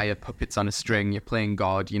on a wire, puppets on a string. You're playing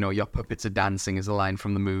God. You know, your puppets are dancing is a line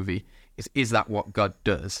from the movie. Is that what God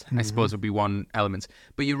does? I suppose would be one element.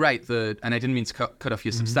 But you're right. And I didn't mean to cut off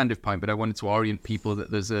your substantive point, but I wanted to orient people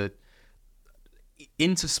that there's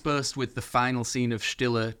interspersed with the final scene of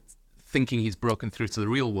Stiller thinking he's broken through to the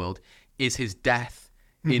real world is his death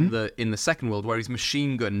in the second world, where he's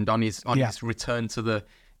machine gunned on his return to the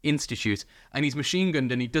Institute, and he's machine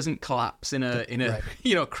gunned and he doesn't collapse in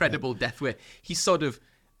a credible death way. He sort of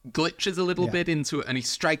glitches a little bit into it, and he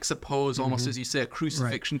strikes a pose, almost as you say, a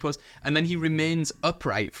crucifixion pose, and then he remains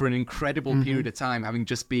upright for an incredible period of time, having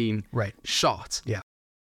just been shot. Yeah.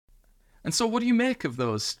 And so what do you make of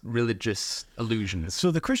those religious allusions? So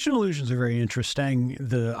the Christian allusions are very interesting.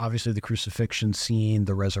 Obviously the crucifixion scene,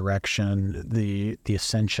 the resurrection, the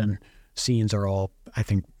ascension scenes are all, I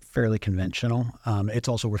think, fairly conventional. It's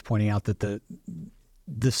also worth pointing out that the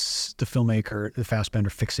filmmaker, the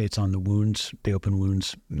Fassbender, fixates on the wounds, the open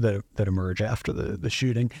wounds that emerge after the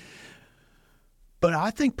shooting. But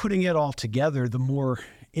I think putting it all together, the more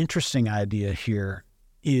interesting idea here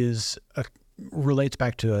relates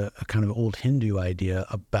back to a kind of old Hindu idea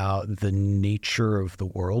about the nature of the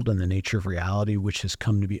world and the nature of reality, which has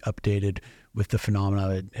come to be updated with the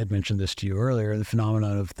phenomenon. I had mentioned this to you earlier, the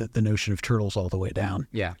phenomenon of the notion of turtles all the way down.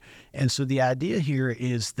 Yeah. And so the idea here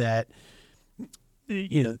is that,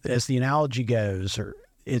 you know, as the analogy goes,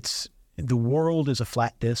 the world is a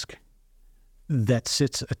flat disk that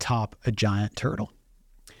sits atop a giant turtle.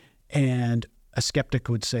 And a skeptic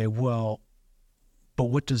would say, well, but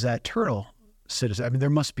what does that turtle sit as? I mean, there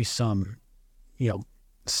must be some, you know,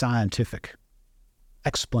 scientific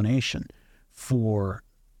explanation for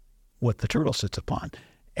what the turtle sits upon.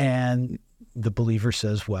 And the believer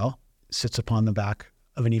says, well, it sits upon the back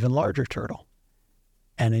of an even larger turtle,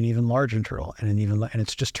 and an even larger turtle, and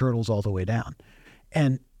it's just turtles all the way down.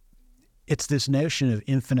 And it's this notion of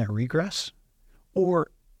infinite regress, or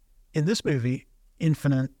in this movie,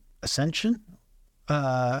 infinite ascension,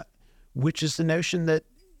 which is the notion that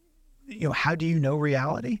how do you know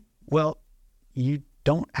reality? Well, you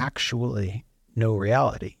don't actually know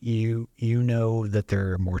reality. You know that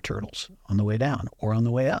there are more turtles on the way down or on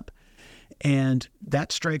the way up. And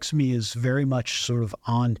that strikes me as very much sort of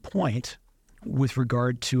on point with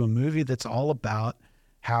regard to a movie that's all about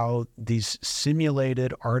how these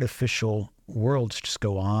simulated artificial worlds just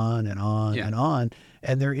go on and on and on.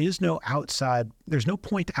 And there's no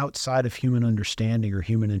point outside of human understanding or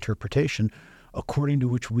human interpretation according to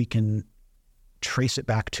which we can trace it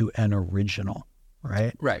back to an original,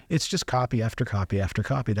 right? Right. It's just copy after copy after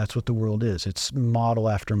copy. That's what the world is. It's model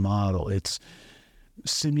after model. It's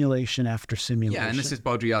simulation after simulation. Yeah, and this is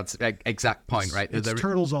Baudrillard's exact point, right? It's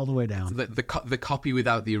turtles all the way down. The copy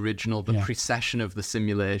without the original, the precession of the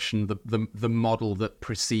simulation, the model that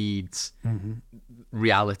precedes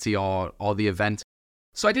reality or the event.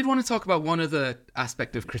 So I did want to talk about one other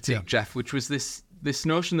aspect of critique, Jeff, which was this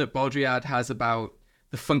notion that Baudrillard has about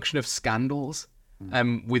the function of scandals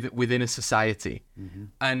within a society.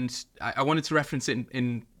 And I wanted to reference it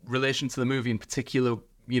in relation to the movie in particular.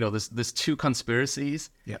 There's two conspiracies.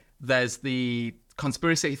 There's the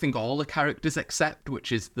conspiracy I think all the characters accept,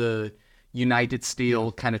 which is the United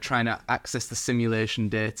Steel kind of trying to access the simulation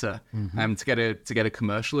data to get a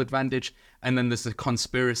commercial advantage. And then there's a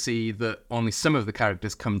conspiracy that only some of the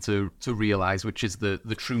characters come to realize, which is the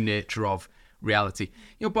true nature of reality.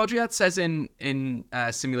 Baudrillard says in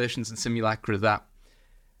Simulations and Simulacra that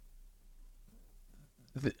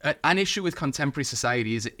an issue with contemporary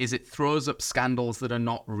society is it throws up scandals that are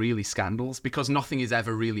not really scandals because nothing is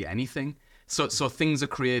ever really anything. So things are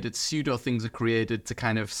created, pseudo things are created to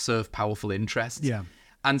kind of serve powerful interests. Yeah.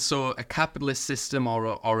 And so a capitalist system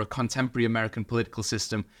or a contemporary American political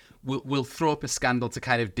system will throw up a scandal to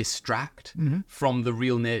kind of distract from the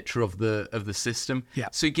real nature of the system. Yeah.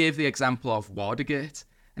 So he gave the example of Watergate.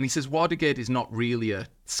 And he says Watergate is not really a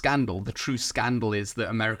scandal. The true scandal is that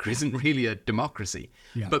America isn't really a democracy.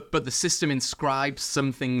 Yeah. But the system inscribes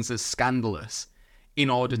some things as scandalous in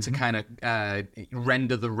order to kind of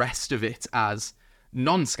render the rest of it as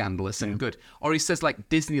non-scandalous and good. Or he says like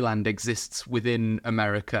Disneyland exists within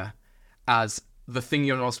America as the thing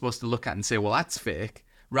you're not supposed to look at and say, well, that's fake,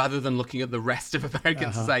 rather than looking at the rest of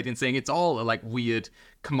American society and saying it's all a like weird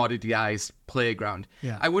commoditized playground.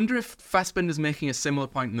 Yeah. I wonder if Fassbender's making a similar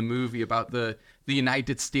point in the movie about the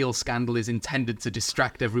United Steel scandal is intended to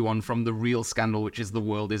distract everyone from the real scandal, which is the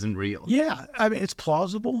world isn't real. Yeah, I mean, it's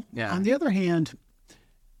plausible. Yeah. On the other hand,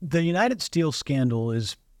 the United Steel scandal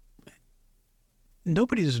is,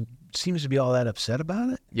 nobody seems to be all that upset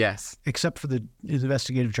about it. Yes. Except for the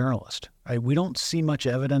investigative journalist. Right? We don't see much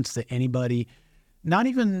evidence that anybody, not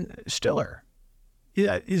even Stiller,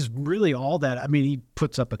 is really all that. I mean, he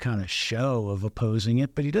puts up a kind of show of opposing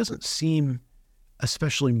it, but he doesn't seem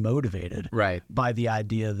especially motivated by the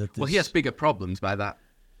idea that this... Well, he has bigger problems by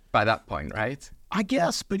that point, right? I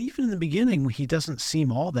guess, but even in the beginning, he doesn't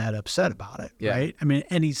seem all that upset about it, right? I mean,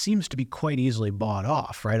 and he seems to be quite easily bought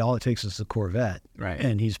off, right? All it takes is the Corvette, right?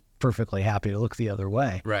 And he's perfectly happy to look the other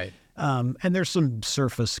way, right? And there's some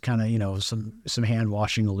surface kind of, some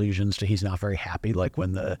hand-washing allusions to he's not very happy, like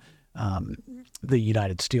when the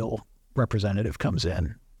United Steel representative comes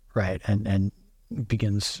in, right, and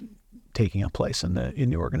begins taking a place in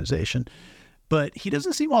the organization. But he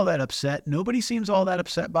doesn't seem all that upset. Nobody seems all that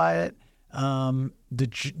upset by it.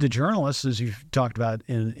 The journalists, as you've talked about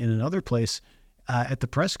in another place, at the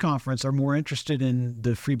press conference are more interested in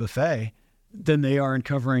the free buffet than they are in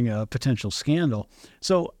covering a potential scandal.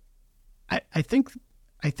 So I think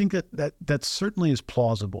that certainly is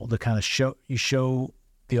plausible. The kind of show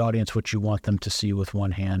the audience what you want them to see with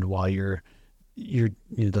one hand while you're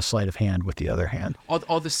the sleight of hand with the other hand.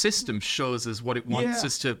 Or the system shows us what it wants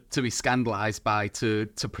us to be scandalized by to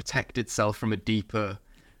protect itself from a deeper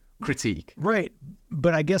critique. Right.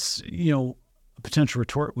 But I guess, a potential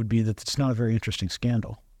retort would be that it's not a very interesting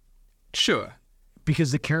scandal. Sure.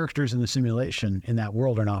 Because the characters in the simulation in that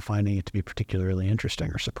world are not finding it to be particularly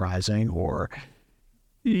interesting or surprising, or,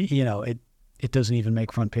 it doesn't even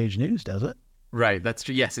make front page news, does it? Right, that's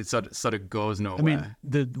true. Yes, it sort of goes nowhere.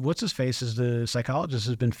 I mean, what's-his-face is the psychologist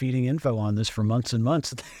has been feeding info on this for months and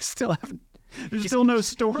months. They still haven't. There's still no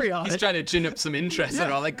story on it. He's trying to gin up some interest.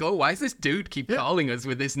 And all like, why does this dude keep calling us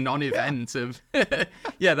with this non-event of...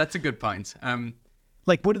 Yeah, that's a good point.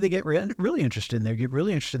 Like, what do they get really interested in? They get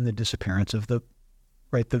really interested in the disappearance of the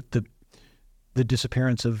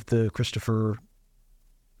disappearance of the Christopher...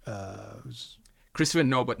 Christopher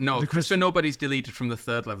Nobody's deleted from the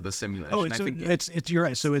third level of the simulation. Oh, you're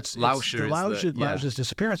right. So it's Lauscher's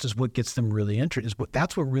disappearance is what gets them really interested.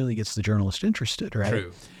 That's what really gets the journalist interested, right?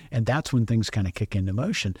 True. And that's when things kind of kick into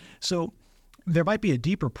motion. So there might be a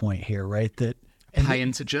deeper point here, right? That tie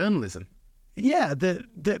into journalism. Yeah,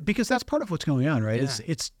 because that's part of what's going on, right?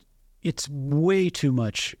 Yeah. It's way too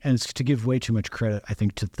much, and it's to give way too much credit, I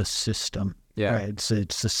think, to the system. Yeah, right? It's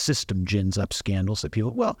the system gins up scandals that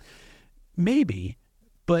people. Well, maybe,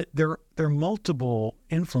 but there are multiple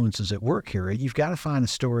influences at work here. Right? You've got to find a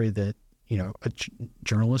story that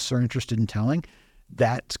journalists are interested in telling.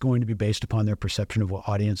 That's going to be based upon their perception of what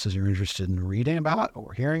audiences are interested in reading about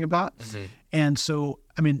or hearing about. Mm-hmm. And so,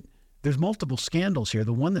 I mean, there's multiple scandals here.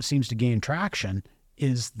 The one that seems to gain traction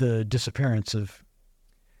is the disappearance of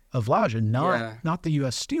Laja, not the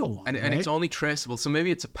U.S. Steel one. And it's only traceable. So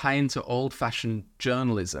maybe it's a pie into old-fashioned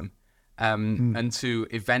journalism and to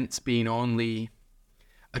events being only...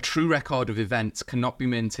 A true record of events cannot be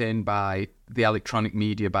maintained by the electronic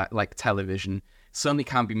media, like television. Certainly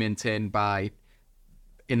can't be maintained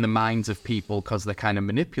in the minds of people because they're kind of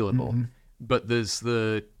manipulable. Mm-hmm. But there's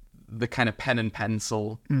the kind of pen and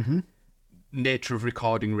pencil nature of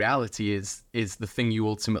recording reality is the thing you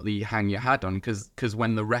ultimately hang your hat on, because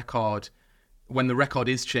when the record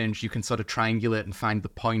is changed, you can sort of triangulate and find the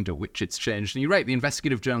point at which it's changed. And you're right, the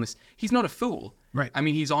investigative journalist, he's not a fool. Right. I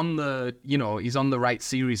mean, he's on the right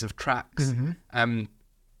series of tracks. Mm-hmm.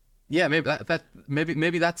 Yeah,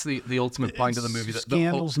 maybe that's the ultimate point of the movie. That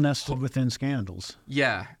scandals nested within scandals.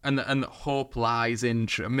 Yeah, and the hope lies in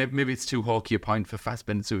maybe it's too hawky a point for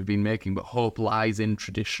Fassbinder to have been making, but hope lies in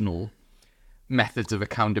traditional methods of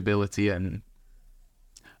accountability and.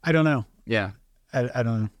 I don't know. Yeah, I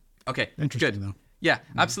don't know. Okay, interesting good. Though. Yeah,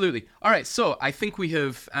 absolutely. All right, so I think we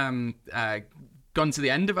have gone to the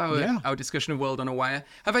end of our discussion of World on a Wire.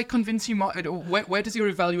 Have I convinced you more? Where does your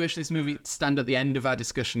evaluation of this movie stand at the end of our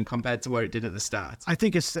discussion compared to where it did at the start? I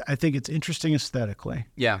think it's interesting aesthetically.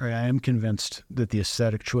 Yeah, right, I am convinced that the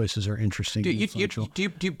aesthetic choices are interesting. Do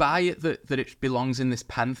you buy it that it belongs in this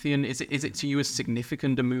pantheon? Is it to you as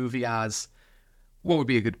significant a movie as what would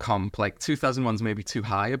be a good comp? Like 2001's maybe too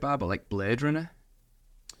high a bar, but like Blade Runner.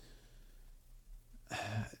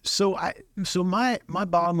 So my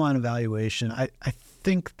bottom line evaluation, I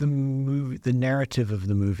think the narrative of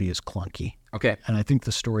the movie is clunky. Okay. And I think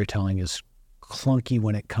the storytelling is clunky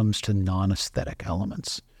when it comes to non-aesthetic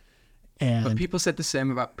elements. But people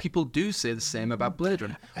do say the same about Blade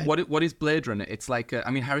Runner. What is Blade Runner? It's like,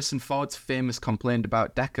 Harrison Ford's famous complaint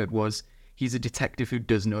about Deckard was he's a detective who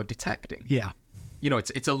does no detecting. Yeah.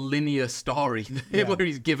 It's a linear story where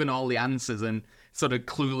he's given all the answers and sort of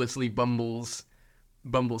cluelessly bumbles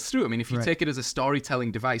through. I mean, if you take it as a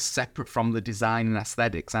storytelling device separate from the design and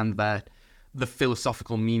aesthetics and the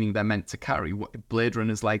philosophical meaning they're meant to carry, Blade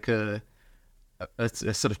Runner is like a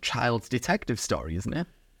sort of child's detective story, isn't it?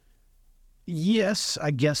 Yes,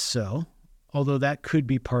 I guess so. Although that could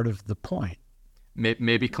be part of the point.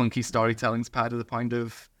 Maybe clunky storytelling's part of the point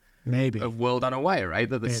of World on a Wire, right?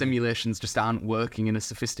 That the simulations just aren't working in a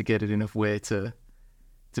sophisticated enough way to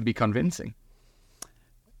be convincing.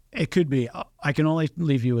 It could be. I can only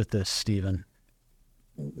leave you with this, Stephen.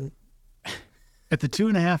 At the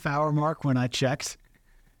 2.5 hour mark when I checked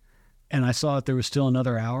and I saw that there was still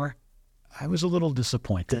another hour, I was a little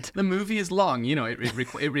disappointed. The movie is long.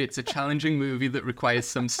 It's a challenging movie that requires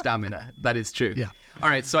some stamina. That is true. Yeah. All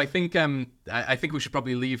right. So I think we should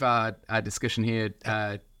probably leave our discussion here.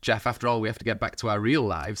 Jeff, after all, we have to get back to our real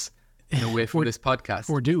lives away from this podcast.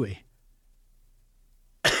 Or do we?